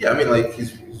about him. Yeah, I mean, like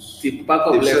he's The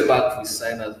backup they've left said- back we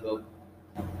signed as well.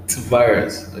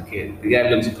 Tavares. Okay, the guy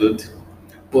looks good.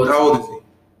 But how old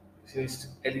is he? he's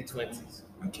early 20s.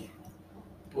 Okay.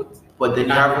 But Then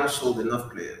you haven't sold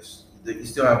enough players. You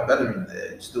still have Bellerin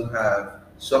there. You still have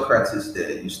Socrates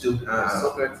there. You still have.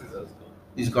 Socrates has gone.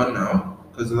 He's gone now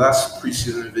because the last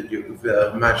preseason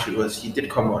match he did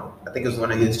come on. I think it was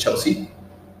one against Chelsea.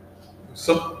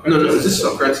 No, is this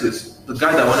Socrates? The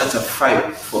guy that wanted to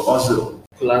fight for Ozil.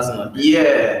 Kolasinac.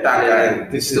 Yeah, that guy.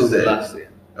 He's still there. Last year.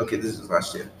 Okay, this is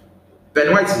last year.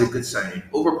 Ben White is a good signing.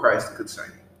 Overpriced, good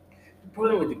signing. The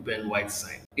problem with the Ben White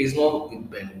sign is not with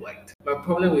Ben White. My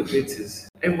problem with it is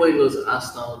everybody knows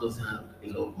Arsenal doesn't have a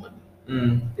lot of money.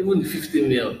 Even the 50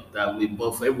 mil that we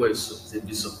bought for everybody, they'll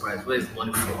be surprised. Where is the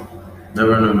money from?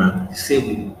 Never know, man. You say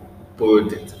we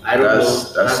borrowed it. I don't know.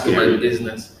 That's That's scary. my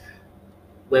business.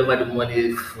 Wherever the money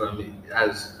is from it.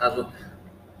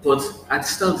 But at the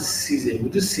start of the season,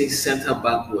 would you say centre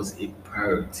back was a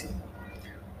priority?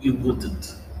 You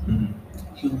wouldn't.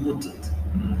 You wouldn't.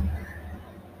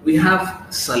 We have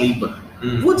Saliba.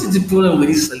 What is the problem with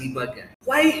this Saliba guy?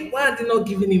 Why are they not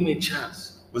giving him a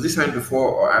chance? Was this signed before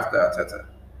or after Arteta?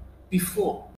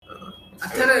 Before.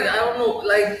 I don't know,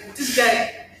 like this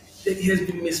guy, he has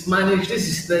been mismanaged. This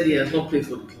is that he has not played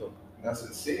for the club. That's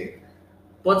insane.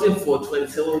 Bought him for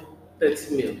 27,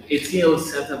 30 mil, 18-year-old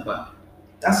centre back.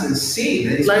 That's insane.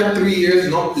 And he's Like- spent 3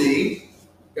 years not playing.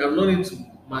 They have known him to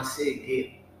Marseille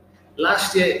again.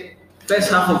 Last year, first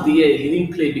half of the year, he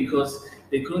didn't play because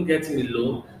they couldn't get him a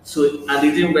loan, and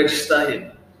they didn't register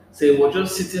him. So he was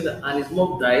just sitting there, and his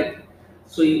mom died.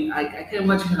 So I can't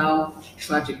imagine how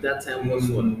tragic that time was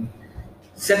for him.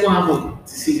 Second half of the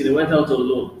season, he went out on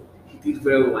loan. He did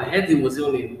very well. I heard he was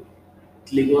only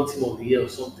League One Team of the Year or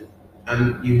something.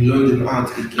 And you loaned him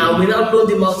out again. And we now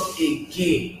loaned him out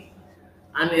again.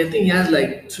 And I think he has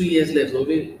like 2 years left of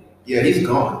it. Yeah, he's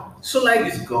gone. So like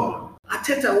He's gone.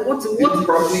 Arteta, what He's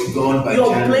probably gone by you're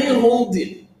January. playing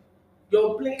holding.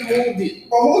 You're playing holding.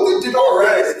 But Holding did all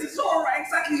right. It's all right,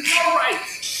 exactly. It's all right.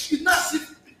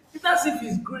 It's not as if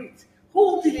he's great.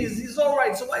 Holding is all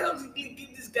right. So why don't you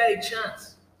give this guy a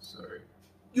chance? Sorry.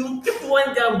 You people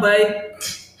went down by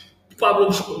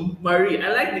Pablo Mari.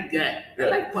 I like the guy. I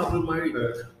like Pablo Mari.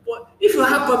 Yeah. But if you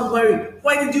have Pablo Mari,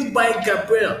 why did you buy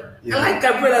Gabriel? Yeah. I like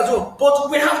Gabriel as well. But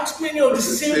we have too many of the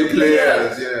same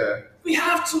players. Yeah. We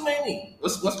have too many.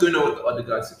 What's going on with the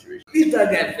Odegaard situation? Leave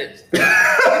that guy first. Leave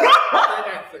that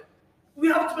guy first. We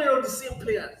have too many of the same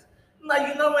players. Now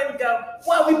you know when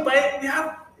why are we buying?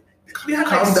 We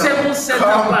have like 7 center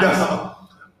backs.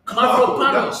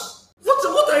 Mavropanos.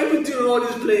 What are you doing with all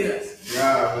these players?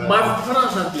 Yeah, man.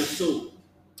 Mavropanos has been sold.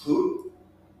 Who?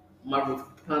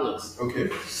 Mavropanos. Okay.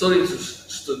 Sold it to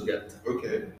Stuttgart.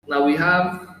 Okay. Now we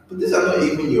have. But these are not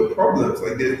even your problems.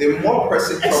 Like they're more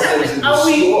pressing problems Exactly. in the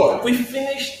squad. We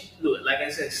finished. Look, like I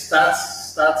said,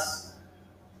 stats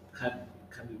can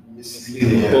be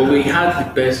misleading. Yeah. But we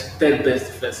had the third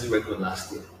best defensive record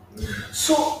last year.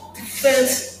 So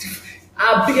defense.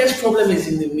 Our biggest problem is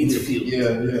in the midfield.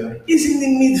 Yeah. It's in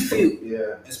the midfield.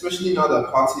 Yeah. Especially now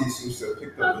that Partey seems to have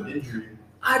picked up an injury.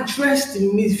 Address the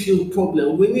midfield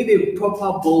problem. We need a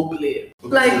proper ball player.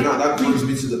 Okay, so now that brings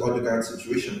me to the Odegaard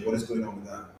situation. What is going on with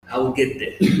that? I will get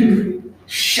there.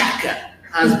 Shaka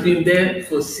has been there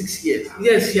for 6 years.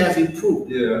 Yes, he has improved.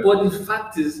 Yeah. But the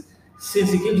fact is,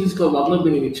 since he came to this club, I've not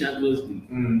been in the Champions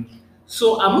League.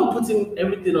 So I'm not putting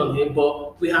everything on him,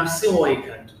 but we have seen what he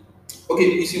can do. Okay,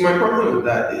 you see, my problem with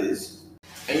that is,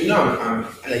 and you know, I'm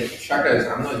like Shaka is.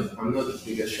 I'm not the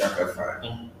biggest Shaka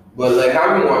fan, but like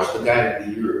having watched the guy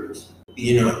in the Euros,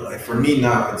 you know, like for me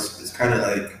now, it's kind of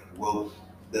like, well,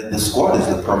 the squad is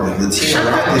the problem. The team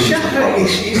around him is the Shaka problem.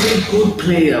 is a good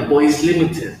player, but he's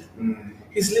limited.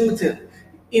 He's limited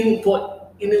in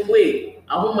a way.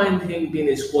 I don't mind him being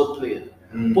a squad player,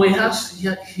 but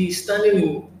he's standing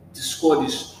in the squad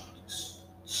is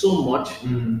so much.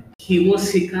 He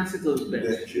can't sit on the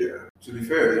bench. Yeah. To be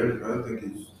fair, I don't think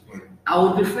he's like. I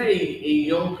would prefer a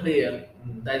young player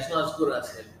that is not as good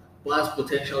as him, but has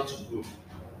potential to grow.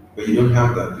 But you don't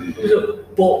have that, do you? So,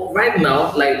 but right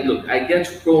now, like, look, I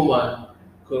get Roma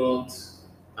couldn't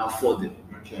afford it.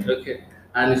 Okay,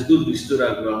 and it's good we stood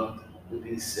our ground with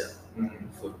this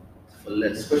for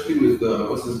less. Especially with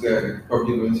what's this guy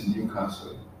probably going to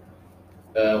Newcastle.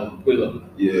 Willow.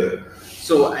 Yeah.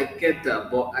 So I get that,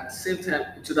 but at the same time,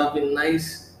 it would have been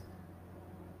nice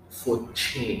for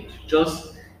change.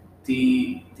 Just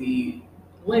the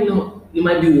why not? It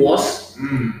might be worse,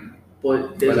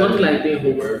 but there's nothing like being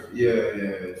homework. Yeah.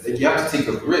 Like you have to take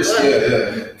a risk.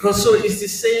 Yeah. Because so it's the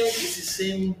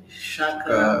same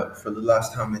Shaka For the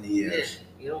last how many years?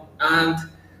 Yeah, you know, and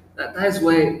that's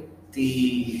where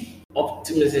the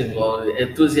optimism or the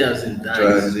enthusiasm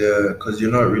dies. Yeah, because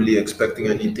you're not really expecting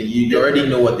anything. You already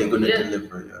know what they're going to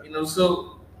deliver. Yeah. You know,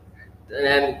 so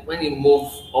and when you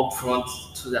move up front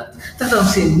to that's what I'm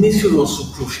saying. Midfield was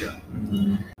so crucial.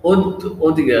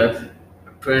 Odegaard,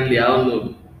 apparently, I don't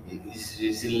know,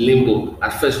 he's in limbo.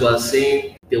 At first, we were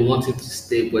saying they want him to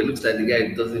stay, but it looks like the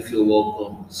guy doesn't feel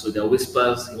welcome. So there are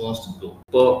whispers he wants to go.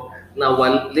 But now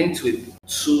we're linked with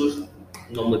 2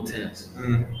 number 10s.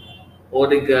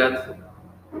 Odegaard,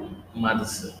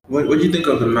 Maddison. What do you think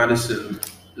of the Maddison?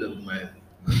 Look, man,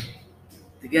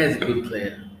 the guy is a good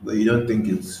player. But you don't think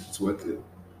it's worth it?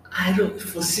 I don't,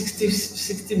 for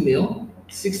 60 mil,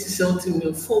 60, 70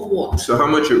 mil, for what? So how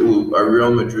much are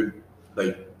Real Madrid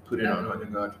like putting on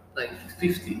Odegaard? Like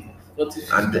 50, 40,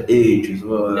 50. And the age as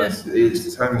well. Yes. The age,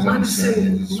 the time is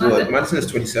Madison is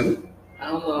 27? I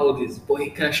don't know how old he is, but he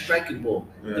can strike a ball.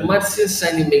 Yeah. The Madison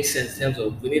signing makes sense in terms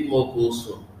of we need more goals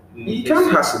from He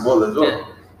can pass the ball as well. Yeah.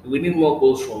 We need more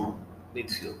goals from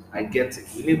midfield. I get it.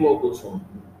 We need more goals from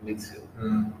midfield.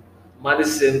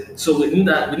 Maddison, so we need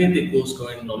the goal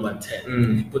scoring number 10.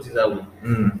 If you put it that way.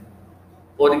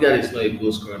 Odegaard is not a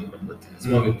goal scoring number 10. It's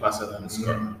more of a passer than a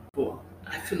scorer. But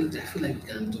I feel like we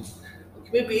can do. Okay,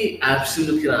 maybe I'm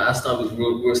still looking at Arsenal with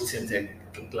rose tinted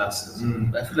glasses.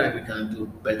 But I feel like we can do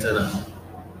better than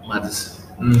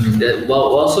Maddison. While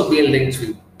also being linked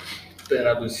with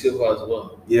Bernardo Silva as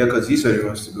well. Yeah, because he said he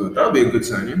wants to go. That would be a good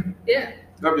signing. Yeah.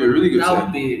 That would be a really good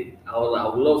signing. I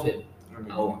would love him.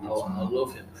 I would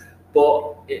love him.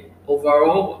 But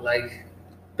overall, like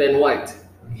Ben White,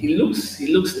 he looks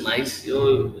nice. You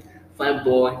know, fine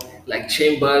boy, like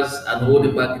Chambers and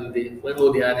Holding back in the day when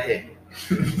Holding had hair.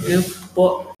 You know,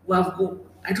 but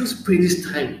I just pray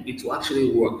this time it will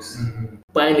actually works.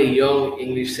 Buying a young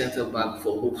English centre back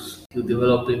for hopes he'll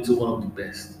develop into one of the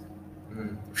best.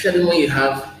 Especially when you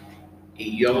have a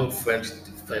young French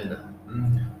defender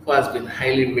who has been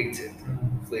highly rated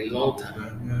for a long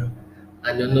time,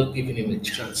 and you're not giving him a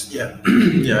chance. Yeah,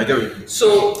 I get it.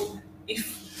 So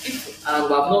if we have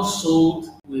not sold,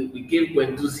 we gave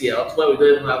Guendouzi out when we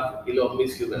don't even have a lot of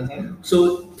midfielders.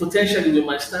 So potentially we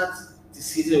might start the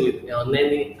season with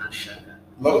Neni and Shaka.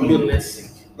 Lovely.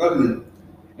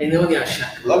 And Neni and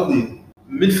Shaka. Lovely.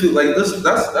 Midfield, like that's a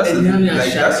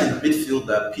midfield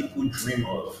that people dream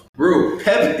of. Bro,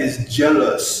 Pep is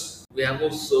jealous. We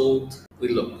haven't sold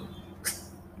Willock.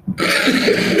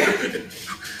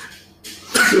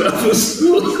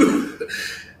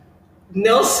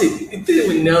 Nelson, the thing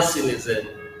with Nelson is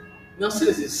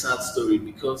a sad story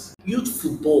because youth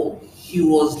football, he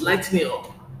was lighting it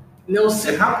up.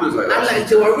 Nelson, it happens like that. And like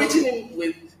they were rating him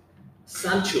with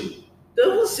Sancho. They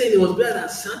were saying he was better than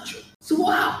Sancho. So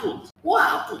what happened?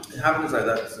 It happens like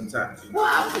that sometimes. What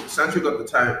happened? Sancho got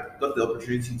the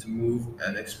opportunity to move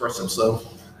and express himself.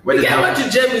 He went to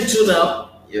Germany too now.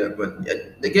 Yeah, but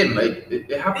again, like it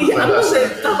happens. Yeah,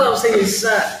 that's what I'm saying. It's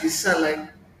sad. It's sad. Like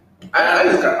I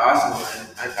look at Arsenal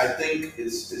and I think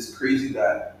it's crazy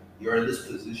that you're in this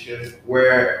position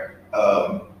where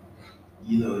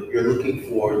you're looking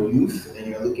for youth and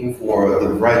you're looking for the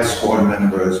right squad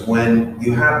members when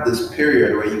you have this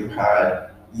period where you had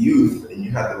youth and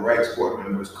you had the right squad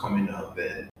members coming up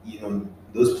and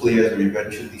those players are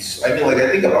eventually. I mean, like I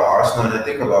think about Arsenal and I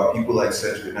think about people like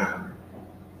Serge Gnabry.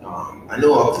 I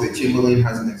know Oxlade Chamberlain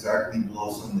hasn't exactly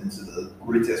blossomed into the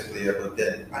greatest player, but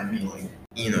then I mean, like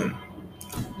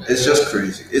it's just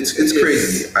crazy. It's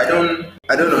crazy. I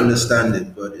don't understand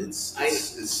it, but it's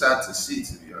sad to see,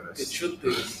 to be honest. The truth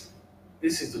is,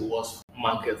 this is the worst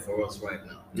market for us right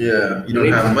now. Yeah, you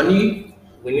don't have money.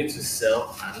 We need to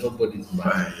sell, and nobody's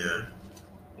buying.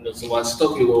 Yeah. So we're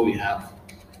stuck with what we have.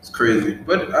 It's crazy,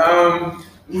 but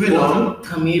moving on.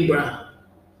 Tammy Abraham.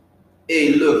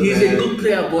 Hey, look, he's a good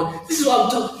player, but this is what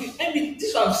I'm talking. Maybe this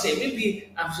is what I'm saying.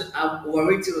 Maybe I'm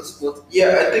overrated the spot.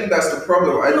 Yeah, I think that's the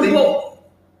problem.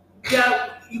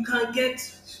 You can get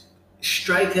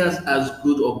strikers as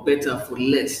good or better for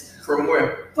less. From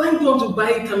where? Why do you want to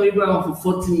buy Tammy Abraham for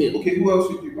 40 million? Okay, who else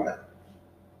would you buy?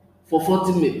 For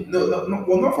 40 million? No,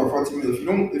 well, not for 40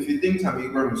 million. If you think Tammy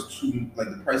Abraham is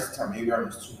the price of Tammy Abraham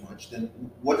is too much, then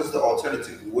what is the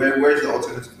alternative? Where is the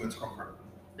alternative going to come from?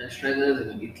 The strikers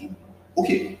in Italy.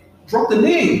 Okay, drop the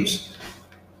names.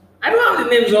 I don't have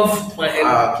the names off my head.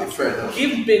 Okay, fair enough.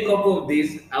 Give me a couple of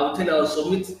days. I'll tell you.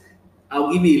 I'll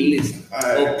give you a list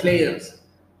of players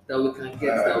that we can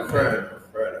get. Fair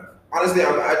enough. Honestly,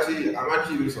 I'm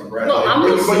actually even surprised. No,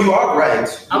 but you are right.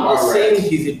 I'm not saying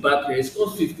he's a bad player. He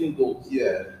scores 15 goals.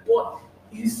 Yeah. But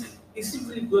is he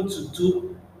really going to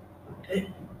do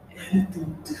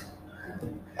anything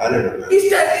different? I don't know.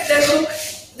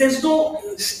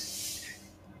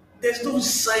 There's no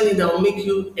signing that will make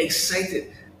you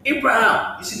excited.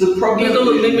 Abraham, you see the problem. You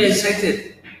don't make me excited.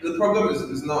 The problem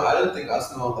is not. I don't think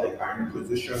Arsenal are in a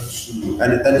position to.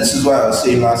 And this is why I was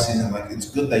saying last season, like it's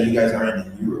good that you guys aren't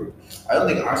in Europe. I don't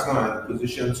think Arsenal are in a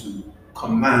position to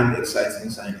command exciting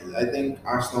signings. I think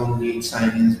Arsenal need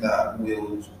signings that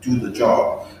will do the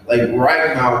job. Like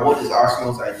right now, what is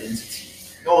Arsenal's identity?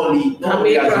 Not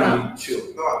only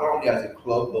as a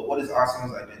club, but what is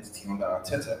Arsenal's identity under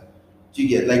Arteta? Do you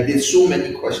get there's so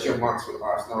many question marks with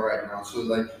Arsenal right now. So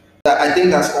I think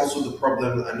that's also the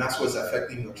problem, and that's what's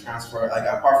affecting your transfer. Like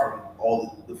apart from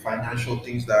all the financial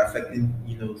things that are affecting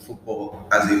football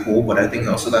as a whole, but I think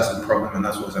also that's the problem, and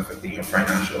that's what's affecting your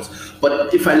financials.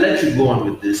 But if I let you go on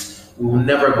with this, we will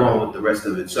never go on with the rest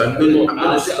of it. So I'm going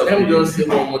to stop. Let me just say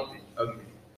one more thing. Okay.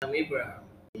 Abraham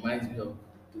reminds me of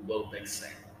the Welbeck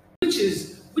side, which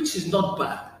is not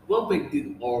bad. Welbeck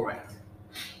did all right,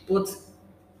 but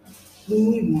we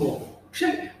need more.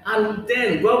 And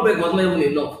then Welbeck was not even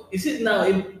enough. Is it now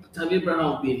Tammy Abraham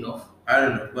will be enough? I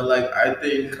don't know, but I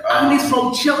think and it's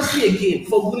from Chelsea again.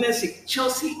 For goodness sake,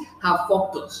 Chelsea have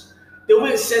fucked us. They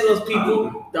will send us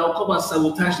people that will come and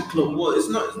sabotage the club. Well, it's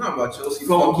not about Chelsea.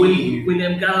 From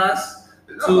William Gallas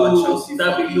to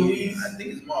David Luiz. I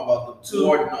think it's more about the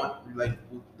board, not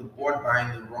the board buying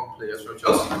the wrong players for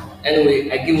Chelsea. Anyway,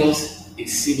 I give us a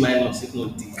C-, if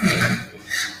not D.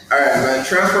 All right, my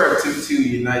transfer activity with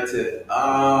United.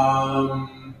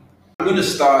 I'm going to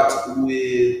start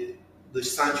with the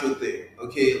Sancho thing.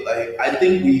 Okay, I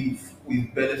think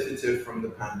we've benefited from the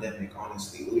pandemic.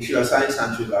 Honestly, we should have signed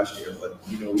Sancho last year, but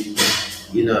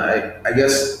I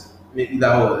guess maybe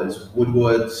that was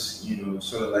Woodward's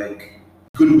sort of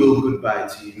goodwill goodbye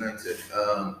to United.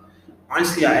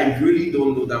 honestly, I really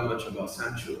don't know that much about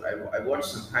Sancho. I watched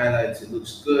some highlights. It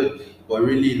looks good, but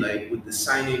really, like with the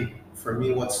signing, for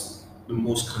me, what's the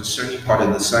most concerning part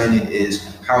of the signing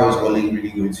is how is Ole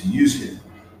really going to use him.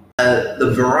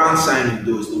 The Varane signing,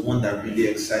 though, is the one that really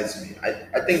excites me.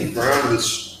 I think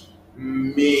Varane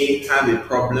may have a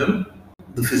problem,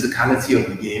 the physicality of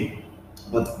the game,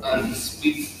 but And the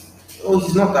speed. oh,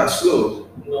 he's not that slow.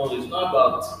 No, it's not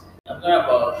about. I'm not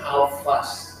about how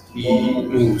fast He ball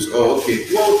moves. Oh, okay.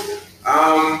 Well,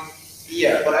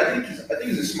 yeah, but I think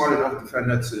he's a smart enough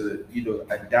defender to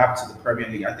adapt to the Premier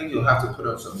League. I think he'll have to put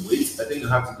on some weight. I think he'll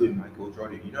have to do it Michael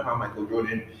Jordan. You know how Michael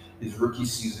Jordan, his rookie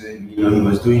season, he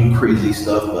was doing crazy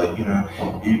stuff, but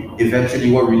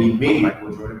eventually what really made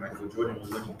Michael Jordan was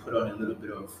when he put on a little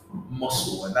bit of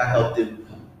muscle, and that helped him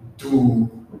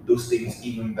do those things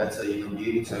even better.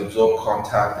 Be able to absorb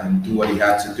contact and do what he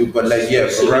had to do. But like, yeah,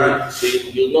 Varane. So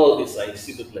you know this, like,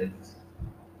 see the like this.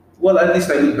 Well, at least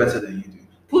I look better than you do.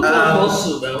 Put on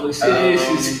muscle that we say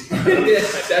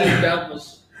that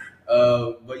muscle.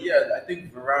 But yeah, I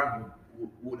think Varane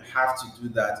would have to do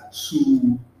that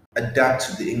to adapt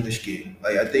to the English game.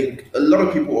 Like, I think a lot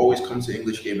of people always come to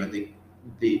English game. I think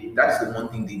that's the one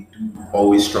thing they do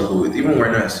always struggle with. Even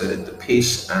when I said it, the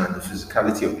pace and the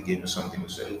physicality of the game is something we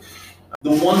said.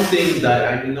 The one thing that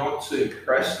I'm not so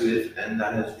impressed with and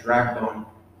that has dragged on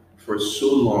for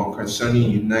so long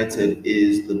concerning United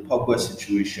is the Pogba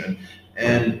situation.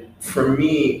 And for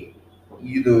me,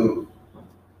 it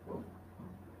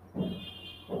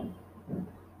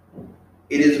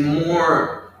is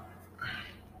more.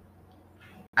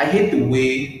 I hate the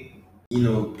way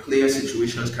player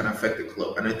situations can affect the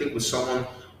club, and I think with someone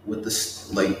with this,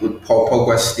 like with Paul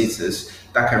Pogba's status,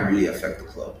 that can really affect the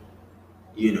club.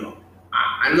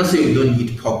 I'm not saying we don't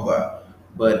need Pogba,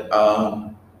 but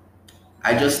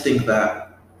I just think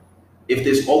that if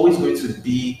there's always going to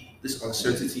be this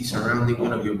uncertainty surrounding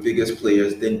one of your biggest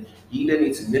players, then you either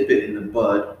need to nip it in the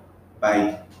bud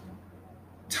by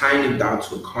tying him down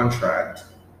to a contract,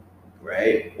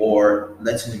 right, or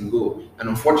letting him go. And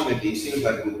unfortunately, it seems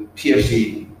like with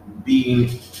PSG being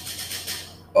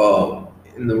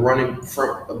in the running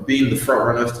front, being the front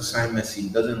runners to sign Messi,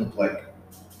 it doesn't look like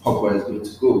Pogba is going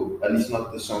to go, at least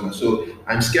not this summer. So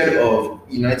I'm scared of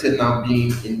United now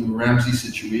being in the Ramsey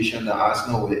situation that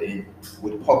Arsenal were in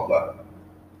with Pogba,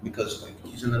 because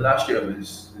he's in the last year of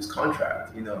his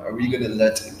contract. Are we going to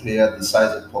let a player the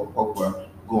size of Pogba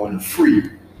go on a free?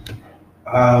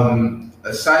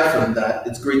 Aside from that,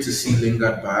 it's great to see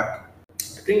Lingard back.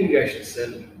 I think you guys should sell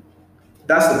him.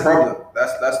 That's the problem.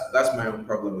 That's my own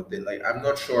problem with it. Like, I'm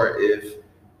not sure if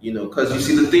because you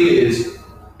see, the thing is,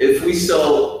 if we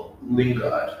sell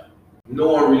Lingard, no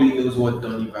one really knows what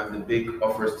Donny van de Beek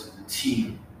offers to the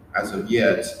team as of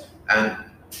yet. And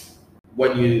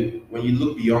when you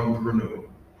look beyond Bruno,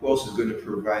 who else is going to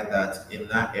provide that in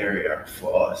that area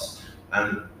for us?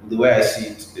 And the way I see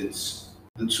it, it's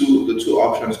the two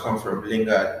options come from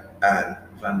Lingard and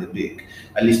Van de Beek.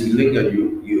 At least with Lingard,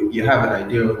 you have an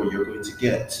idea of what you're going to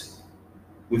get.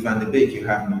 With Van de Beek, you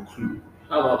have no clue.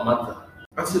 How about Mata?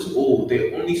 Mata's old.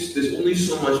 There's only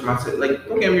so much Mata. Like,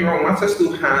 don't get me wrong, Mata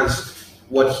still has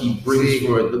what he brings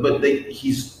for it, but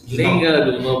he's Lingard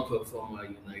will not perform at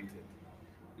United.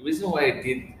 The reason why he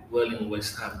did well in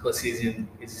West Ham, because he's in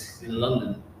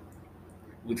London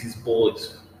with his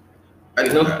boys. I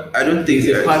don't think he's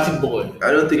a party boy.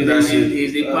 I don't think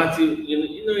he's a party.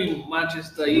 In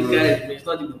Manchester, you guys, it's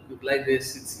not even like their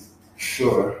city.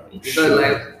 Sure. It's not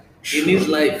like he needs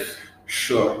life.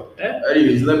 Sure.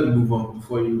 Anyways, let me move on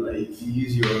before you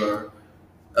use your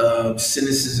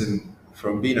cynicism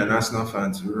from being an Arsenal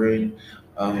fan to ruin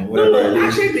whatever. No, I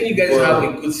actually think you guys have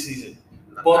a good season.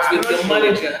 But with your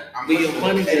manager,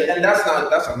 and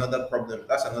that's another problem.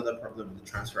 That's another problem with the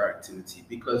transfer activity,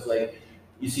 because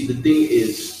you see, the thing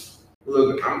is,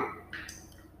 look,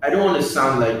 I don't want to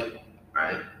sound like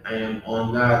I am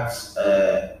on that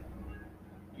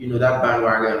that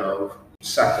bandwagon of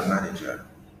sack the manager.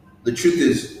 The truth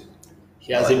is,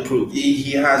 he has improved.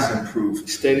 He has improved.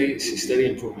 Steady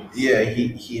improvement. Yeah,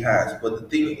 he has. But the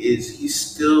thing is, he's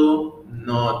still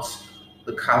not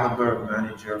the caliber of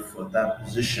manager for that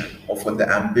position or for the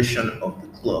ambition of the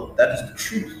club. That is the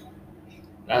truth.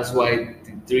 That's why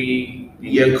the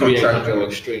three-year contract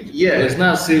was strange. Yeah. It's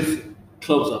not as if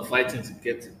clubs are fighting to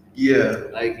get him. Yeah.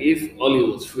 Like, if Oli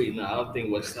was free now, I don't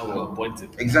think West Ham were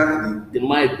appointed. Exactly. They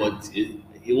might, but it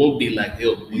won't be like,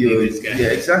 we need this guy.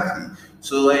 Yeah, exactly.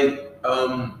 So, and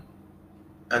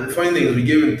the funny thing is, we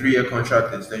gave him 3-year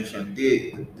contract extension.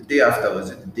 The day after,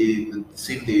 the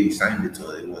same day he signed it,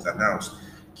 or it was announced,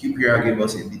 QPR gave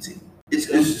us a meeting.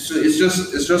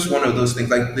 It's just one of those things.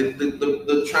 Like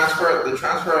the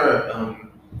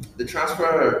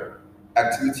transfer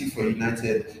activity for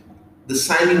United, the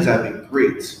signings have been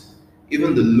great.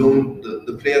 Even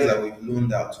the players that we've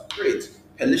loaned out, great.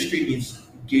 Pelistri needs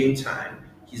game time.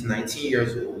 He's 19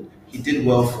 years old. He did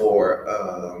well for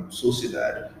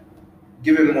Sociedad.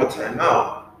 Give him more time.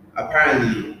 Now,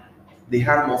 apparently, they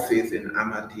have more faith in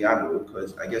Amad Diallo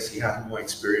because I guess he has more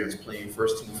experience playing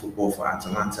first team football for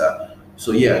Atalanta.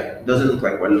 So yeah, it doesn't look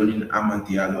like we're loaning Amad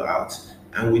Diallo out,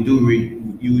 and we do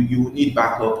you need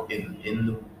backup in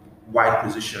the wide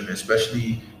position,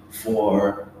 especially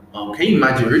for. Can you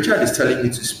imagine? Richard is telling me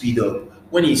to speed up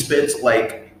when he spent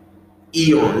like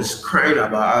eons crying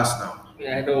about Arsenal.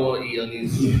 Yeah, I know what Ian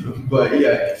is. But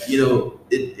yeah,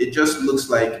 it just looks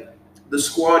like the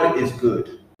squad is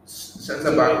good.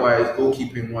 Centre back wise,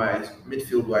 goalkeeping wise,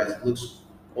 midfield wise, it looks.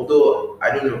 Although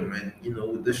I don't know, man.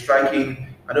 With the striking,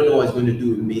 I don't know what it's going to do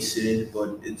with Mason,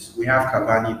 but we have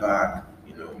Cavani back.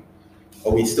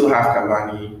 Or we still have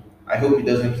Cavani. I hope he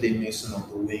doesn't play Mason on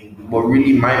the wing. But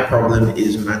really, my problem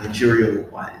is managerial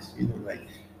wise. Like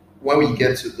when we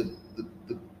get to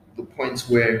the points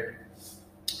where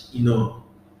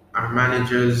our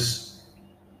managers.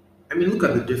 I mean, look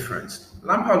at the difference.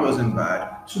 Lampard wasn't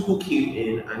bad. Tuchel came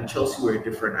in, and Chelsea were a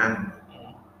different animal.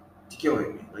 Do you get what I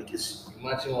mean? Like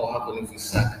Imagine what happened if we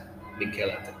sack Mikel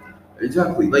Arteta.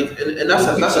 Exactly. Like, and that's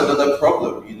another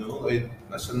problem. Like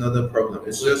that's another problem.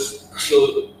 It's just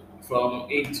so from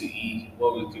A to E.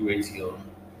 What would you rate your?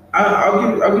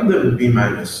 I'll give them a B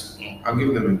minus. I'll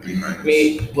give them a B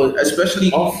minus. But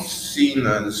especially seeing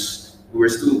as we're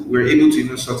able to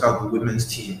even sort out the women's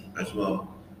team as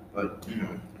well. But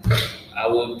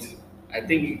I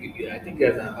think you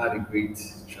guys have had a great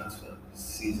transfer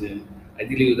season.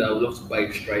 Ideally, I would love to buy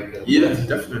a striker. Yeah,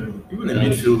 definitely. Even in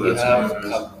midfield, you have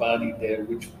Cavani there,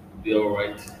 which would be all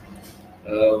right.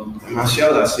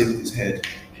 Martial has saved his head.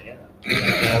 Yeah,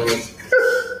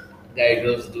 guy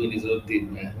just doing his own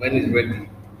thing, man. When he's ready.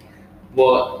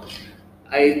 But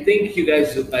I think you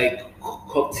guys look like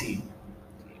cup team.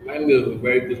 Remind me of a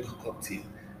very good cup team.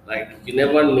 Like you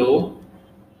never know.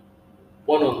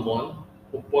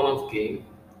 One-on-off game,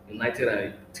 United are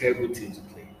a terrible team to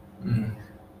play.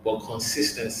 But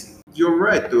consistency. You're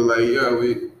right, though. Like,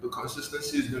 the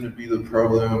consistency is going to be the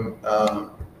problem.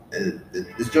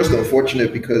 It's just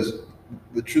unfortunate because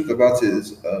the truth about it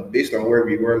is, based on where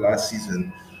we were last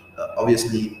season,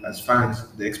 obviously, as fans,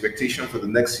 the expectation for the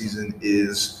next season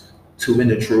is to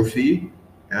win a trophy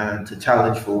and to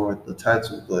challenge for the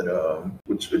title. But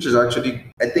which is actually,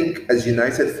 I think, as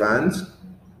United fans,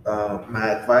 my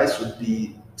advice would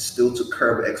be still to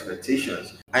curb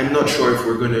expectations. I'm not sure if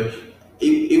we're going to,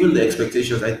 even the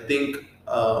expectations. I think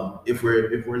if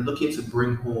we're looking to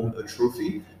bring home a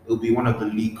trophy, it'll be one of the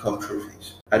League Cup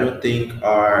trophies. I don't think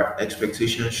our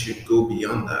expectations should go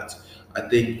beyond that. I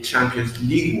think Champions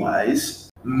League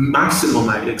wise, maximum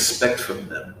I'd expect from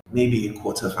them, maybe a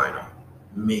quarterfinal,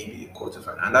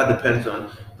 and that depends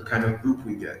on the kind of group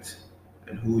we get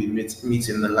and who we meet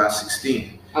in the last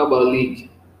 16. How about league?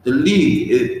 The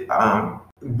league,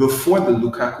 before the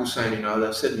Lukaku signing, I would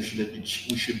have said we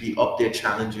should be up there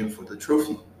challenging for the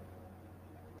trophy.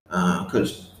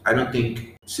 Because I don't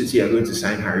think City are going to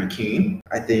sign Harry Kane.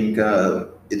 I think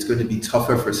it's going to be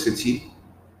tougher for City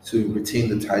to retain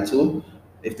the title.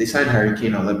 If they sign Harry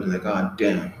Kane, I'll be like, oh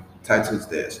damn, title's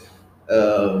theirs.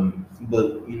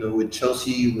 But with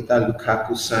Chelsea, with that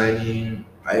Lukaku signing,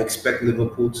 I expect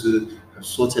Liverpool to have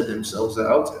sorted themselves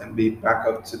out and be back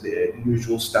up to their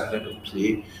usual standard of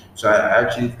play. So I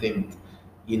actually think,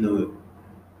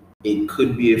 it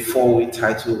could be a four-way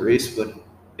title race, but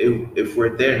if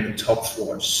we're there in the top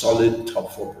four, solid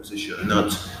top four position,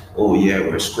 not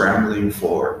we're scrambling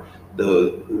for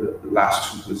the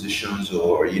last two positions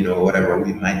or whatever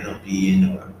we might not be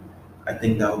in. I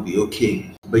think that would be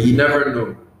okay. But you never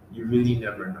know. You really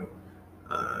never know.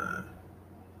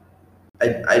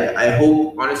 I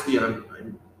hope, honestly, I'm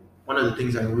one of the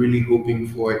things I'm really hoping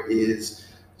for is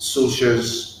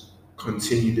Solskjaer's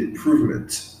continued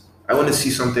improvement. I want to see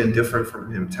something different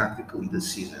from him tactically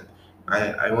this season.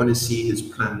 I want to see his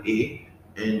plan A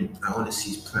and I want to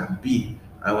see his plan B.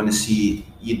 I want to see,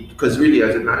 because really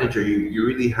as a manager, you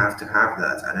really have to have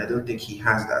that. And I don't think he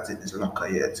has that in his locker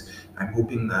yet. I'm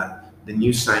hoping that the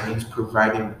new signings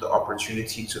provide him with the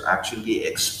opportunity to actually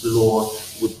explore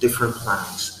with different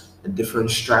plans and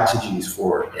different strategies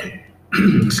for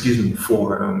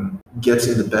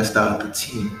getting the best out of the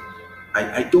team.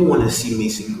 I don't want to see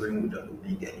Mason Greenwood on the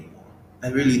wing anymore. I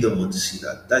really don't want to see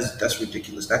that. That's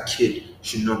ridiculous. That kid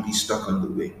should not be stuck on the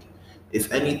wing.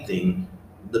 If anything,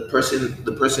 the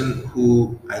person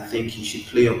who I think he should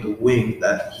play on the wing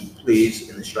that he plays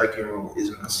in the striking role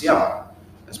is Martial,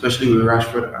 especially with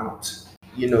Rashford out.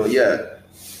 Yeah,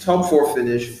 top four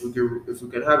finish. If we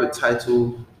can have a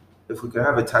title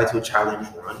challenge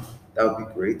run, that would be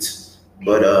great.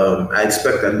 But I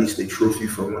expect at least a trophy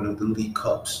from one of the league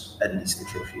cups. At least a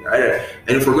trophy.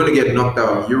 And if we're going to get knocked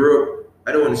out of Europe,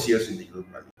 I don't want to see us in the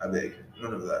Europa League. I beg,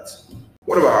 none of that.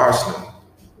 What about Arsenal?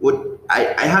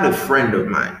 I had a friend of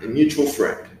mine, a mutual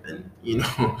friend, and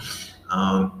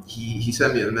he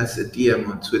sent me a message, DM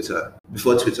on Twitter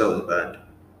before Twitter was banned.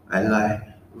 I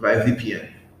lie, via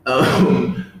VPN.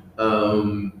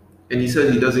 And he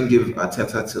said he doesn't give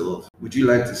Arteta till. Would you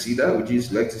like to see that? Would you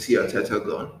like to see Arteta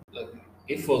gone? Look,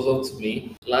 if it was up to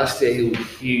me, last year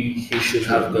he should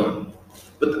have gone.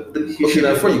 But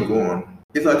before you go on,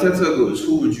 if Arteta goes,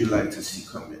 who would you like to see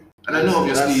come in? And I know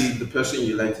obviously the person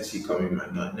you like to see coming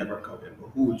might not never come in, but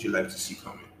who would you like to see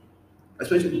come in?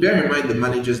 Especially bear in mind the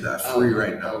managers that are free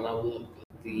right now.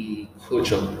 The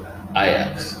coach of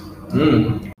Ajax.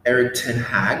 Eric Ten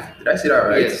Hag. Did I say that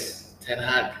right? Yes, Ten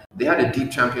Hag. They had a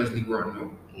deep Champions League run,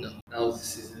 no? No, that was the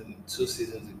season, 2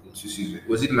 seasons ago. 2 seasons.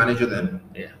 Was he the manager then?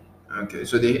 Yeah. Okay,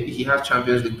 so he has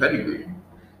Champions League pedigree.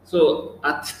 So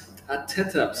at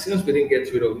Arteta, since we didn't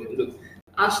get rid of him, look,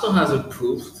 Arsenal has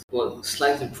improved, but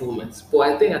slight improvements. But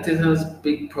I think Arteta's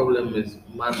big problem is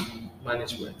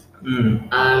management,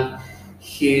 and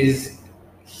he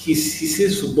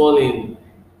sees football in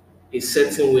a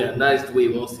certain way, and that is the way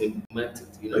he wants to implement it.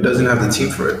 He doesn't have the team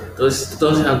for it.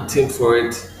 Doesn't have the team for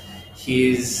it.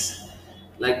 He's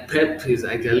like Pep is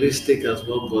idealistic as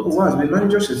well, but he's been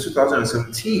manager since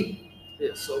 2017.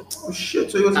 Yeah, so shit.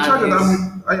 So he was in charge of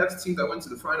that Ajax team that went to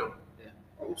the final.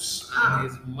 And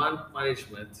his man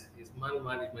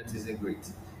management isn't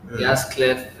great. Yeah. He has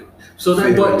clear. So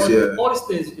that, but all these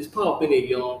things is part of being a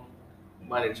young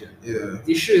manager. Yeah.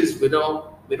 The issue is we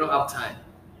don't have time.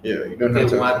 Yeah, you don't have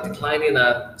time. We're declining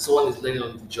and someone is learning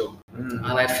on the job. And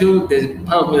I feel there's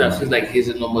part of me that feels like he's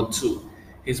a number 2.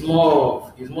 He's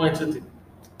more into the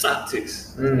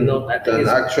tactics. Than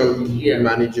actually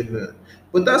managing the.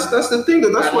 But that's the thing.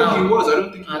 That's what he was. I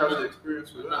don't think he has the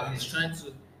experience with that.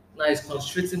 He's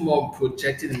concentrating more on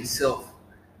projecting himself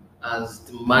as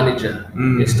the manager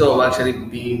instead of actually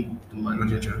being the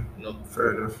manager.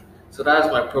 Fair enough. So that's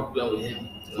my problem with him.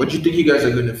 What do you think you guys are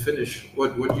going to finish?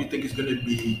 What do you think is going to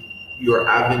be your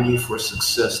avenue for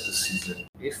success this season?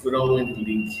 If we don't win the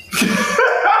league.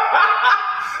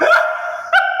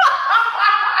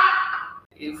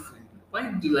 Why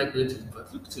do you like going to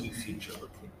look to the future?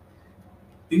 Okay.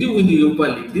 Did you win the Europa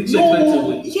League? Did you expect to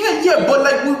win? Yeah, but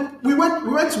like we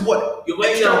went to what? You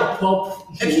went to pop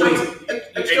extra time.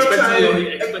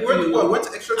 Went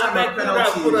to extra time and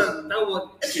penalties.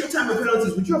 Extra time and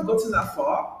penalties. Would you have gotten that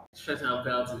far? Extra time and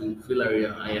penalties in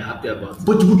Villarreal, and you're happy about it.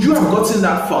 But would you have gotten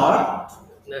that far?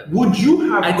 No. Would you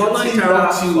have gotten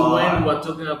that far? When we're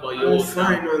talking about your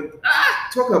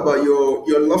talk about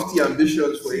your lofty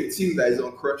ambitions for a team that is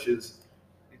on crutches.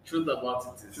 Truth about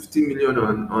it is 50 million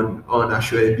on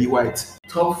Ashwell White.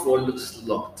 Top 4 looks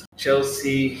locked.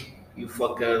 Chelsea, you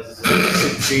fuckers,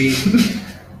 City,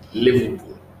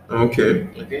 Liverpool. Okay.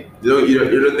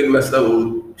 You don't think Leicester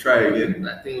will try again?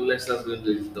 I think Leicester's going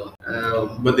to do it done.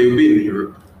 But they will be in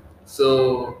Europe.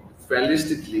 So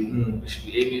realistically, we should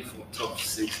be aiming for top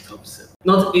 6, top 7.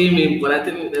 Not aiming, but I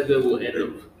think that's where we'll end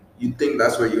up. You think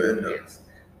that's where you end up? Yes.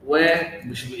 Where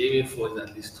we should be aiming for is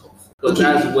at least top 4. Because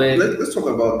that's when let's talk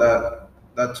about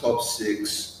that top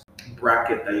 6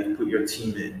 bracket that you put your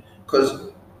team in.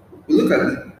 Because look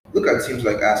at teams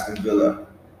like Aston Villa,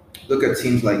 look at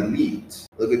teams like Leeds,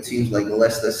 look at teams like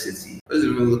Leicester City. Let's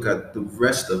even look at the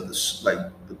rest of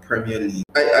the Premier League.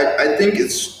 I think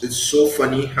it's so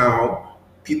funny how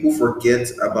people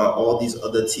forget about all these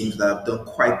other teams that have done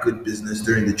quite good business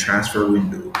during the transfer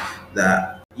window.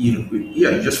 That you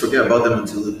just forget about them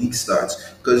until the league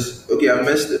starts. Because I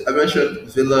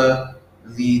mentioned Villa,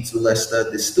 Leeds, Leicester.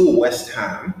 There's still West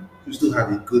Ham, who still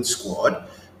have a good squad.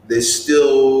 There's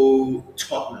still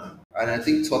Tottenham, and I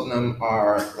think Tottenham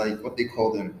are like what they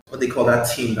call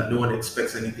that team that no one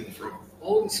expects anything from.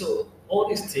 All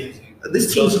these teams.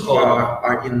 These teams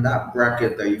are in that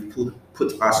bracket that you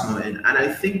put Arsenal in, and I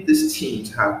think these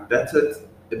teams have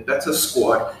a better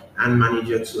squad and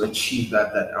manager to achieve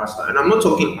that Arsenal. And I'm not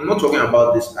talking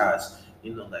about this as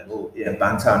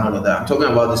banter and all of that. I'm talking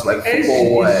about this like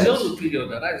football wise. It's your opinion.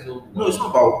 That is your. No, it's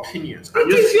not about opinions.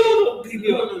 It's your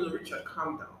opinion. No, Richard,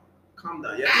 calm down.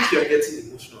 Yeah, I think you're getting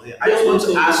emotional here. I just want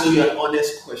to ask you an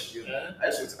honest question.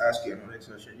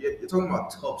 You're talking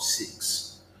about top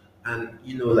 6, and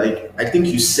I think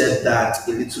you said that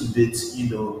a little bit,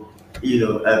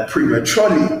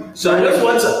 prematurely. So I just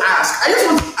want to ask,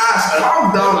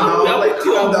 calm down now,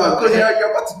 calm down, because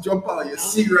you're about to jump out of your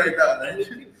seat right now.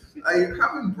 I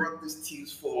haven't brought these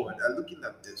teams forward. I'm looking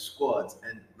at the squads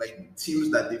and like teams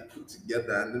that they put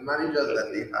together and the managers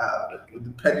that they have with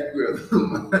the pedigree of the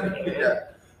manager.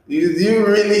 You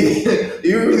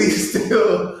really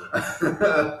still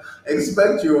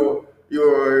expect your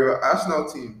Arsenal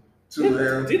team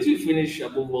to? Did you finish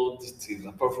above all these teams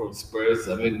apart from Spurs?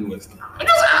 I mean, I'm just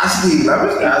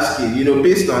asking.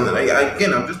 Based on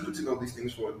I'm just putting all these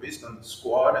things forward based on the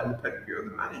squad and the pedigree of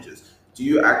the managers. Do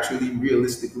you actually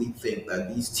realistically think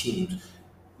that these teams,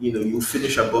 you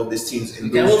finish above these teams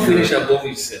in those? They won't finish above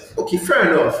yourself. Okay,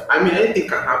 fair enough. I mean, anything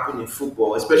can happen in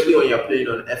football, especially when you're playing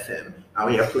on FM and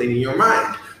when you're playing in your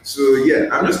mind. So yeah,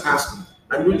 I'm just asking.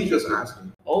 I'm really just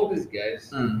asking. All these guys,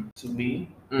 to me,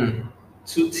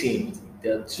 two teams.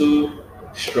 There are two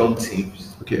strong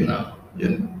teams. Okay. Now,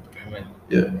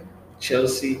 yeah.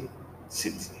 Chelsea,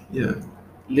 City. Yeah.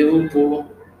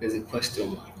 Liverpool, there's a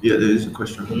question mark. Yeah, there is a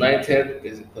question mark. United,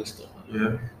 there's a question mark.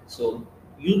 Yeah. So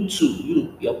you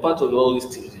two, you're part of all these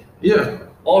teams. Yeah.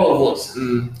 All of us.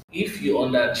 If you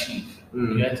underachieve,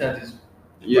 you enter this.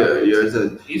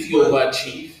 If you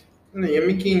overachieve. No, you're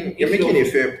making a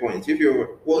fair point. If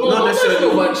you're not necessarily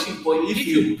overachieve, but if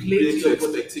you play to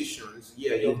expectations,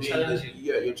 you're challenging.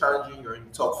 You're challenging. You're in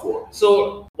the top 4.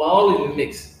 So we're all in the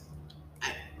mix.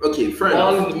 Okay, fair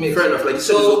enough. Like you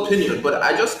said, it's opinion, but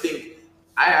I just think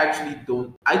I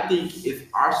think if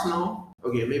Arsenal,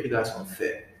 okay, maybe that's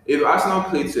unfair. If Arsenal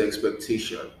played to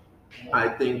expectation, I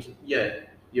think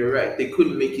you're right. They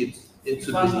could make it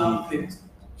into the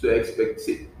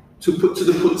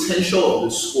potential of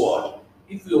the squad.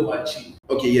 If you overachieve.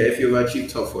 Okay, if you overachieve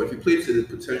top 4, if you play to the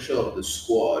potential of the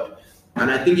squad,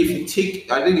 and I think if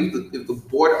the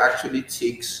board actually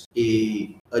takes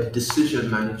a decision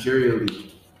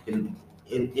managerially in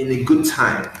a good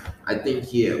time, I think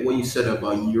what you said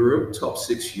about Europe, top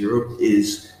 6 Europe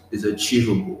is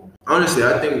achievable. Honestly,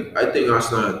 I think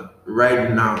Arsenal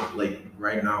right now with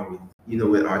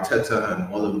with Arteta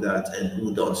and all of that, and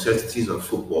with the uncertainties of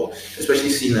football, especially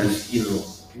seeing as you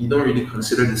don't really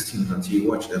consider these teams until you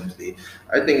watch them play.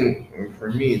 I think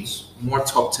for me it's more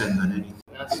top 10 than anything.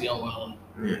 That's your one.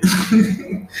 Yeah.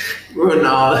 Bro,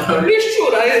 now it's true.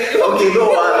 Okay, no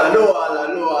Allah.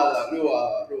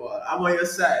 I'm on your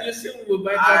side. You see, we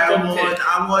buy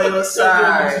I'm on your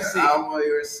side. I'm on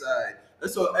your side.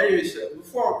 So, anyways,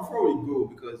 before we go,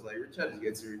 because Richard is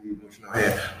getting really emotional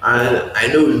here, and I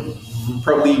know we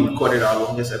probably recorded our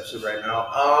longest episode right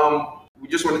now. We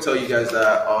just want to tell you guys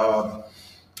that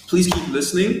please keep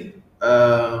listening.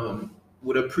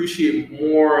 Would appreciate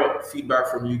more feedback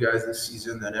from you guys this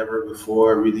season than ever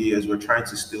before, really, as we're trying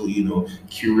to still,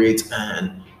 curate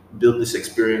and build this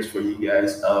experience for you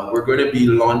guys. We're going to be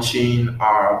launching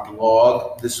our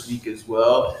blog this week as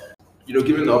well.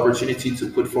 Given the opportunity to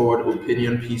put forward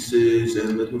opinion pieces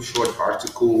and little short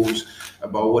articles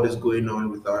about what is going on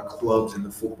with our clubs in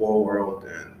the football world,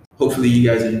 and hopefully you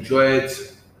guys enjoy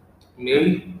it.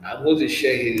 Me, I'm going to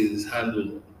share his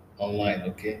handle online,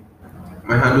 okay?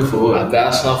 My handle for what? I'm the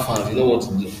Arsenal fan. You know what to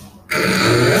do.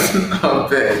 I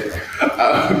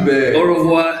bet. Au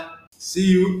revoir. See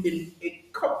you in a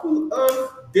couple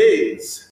of days.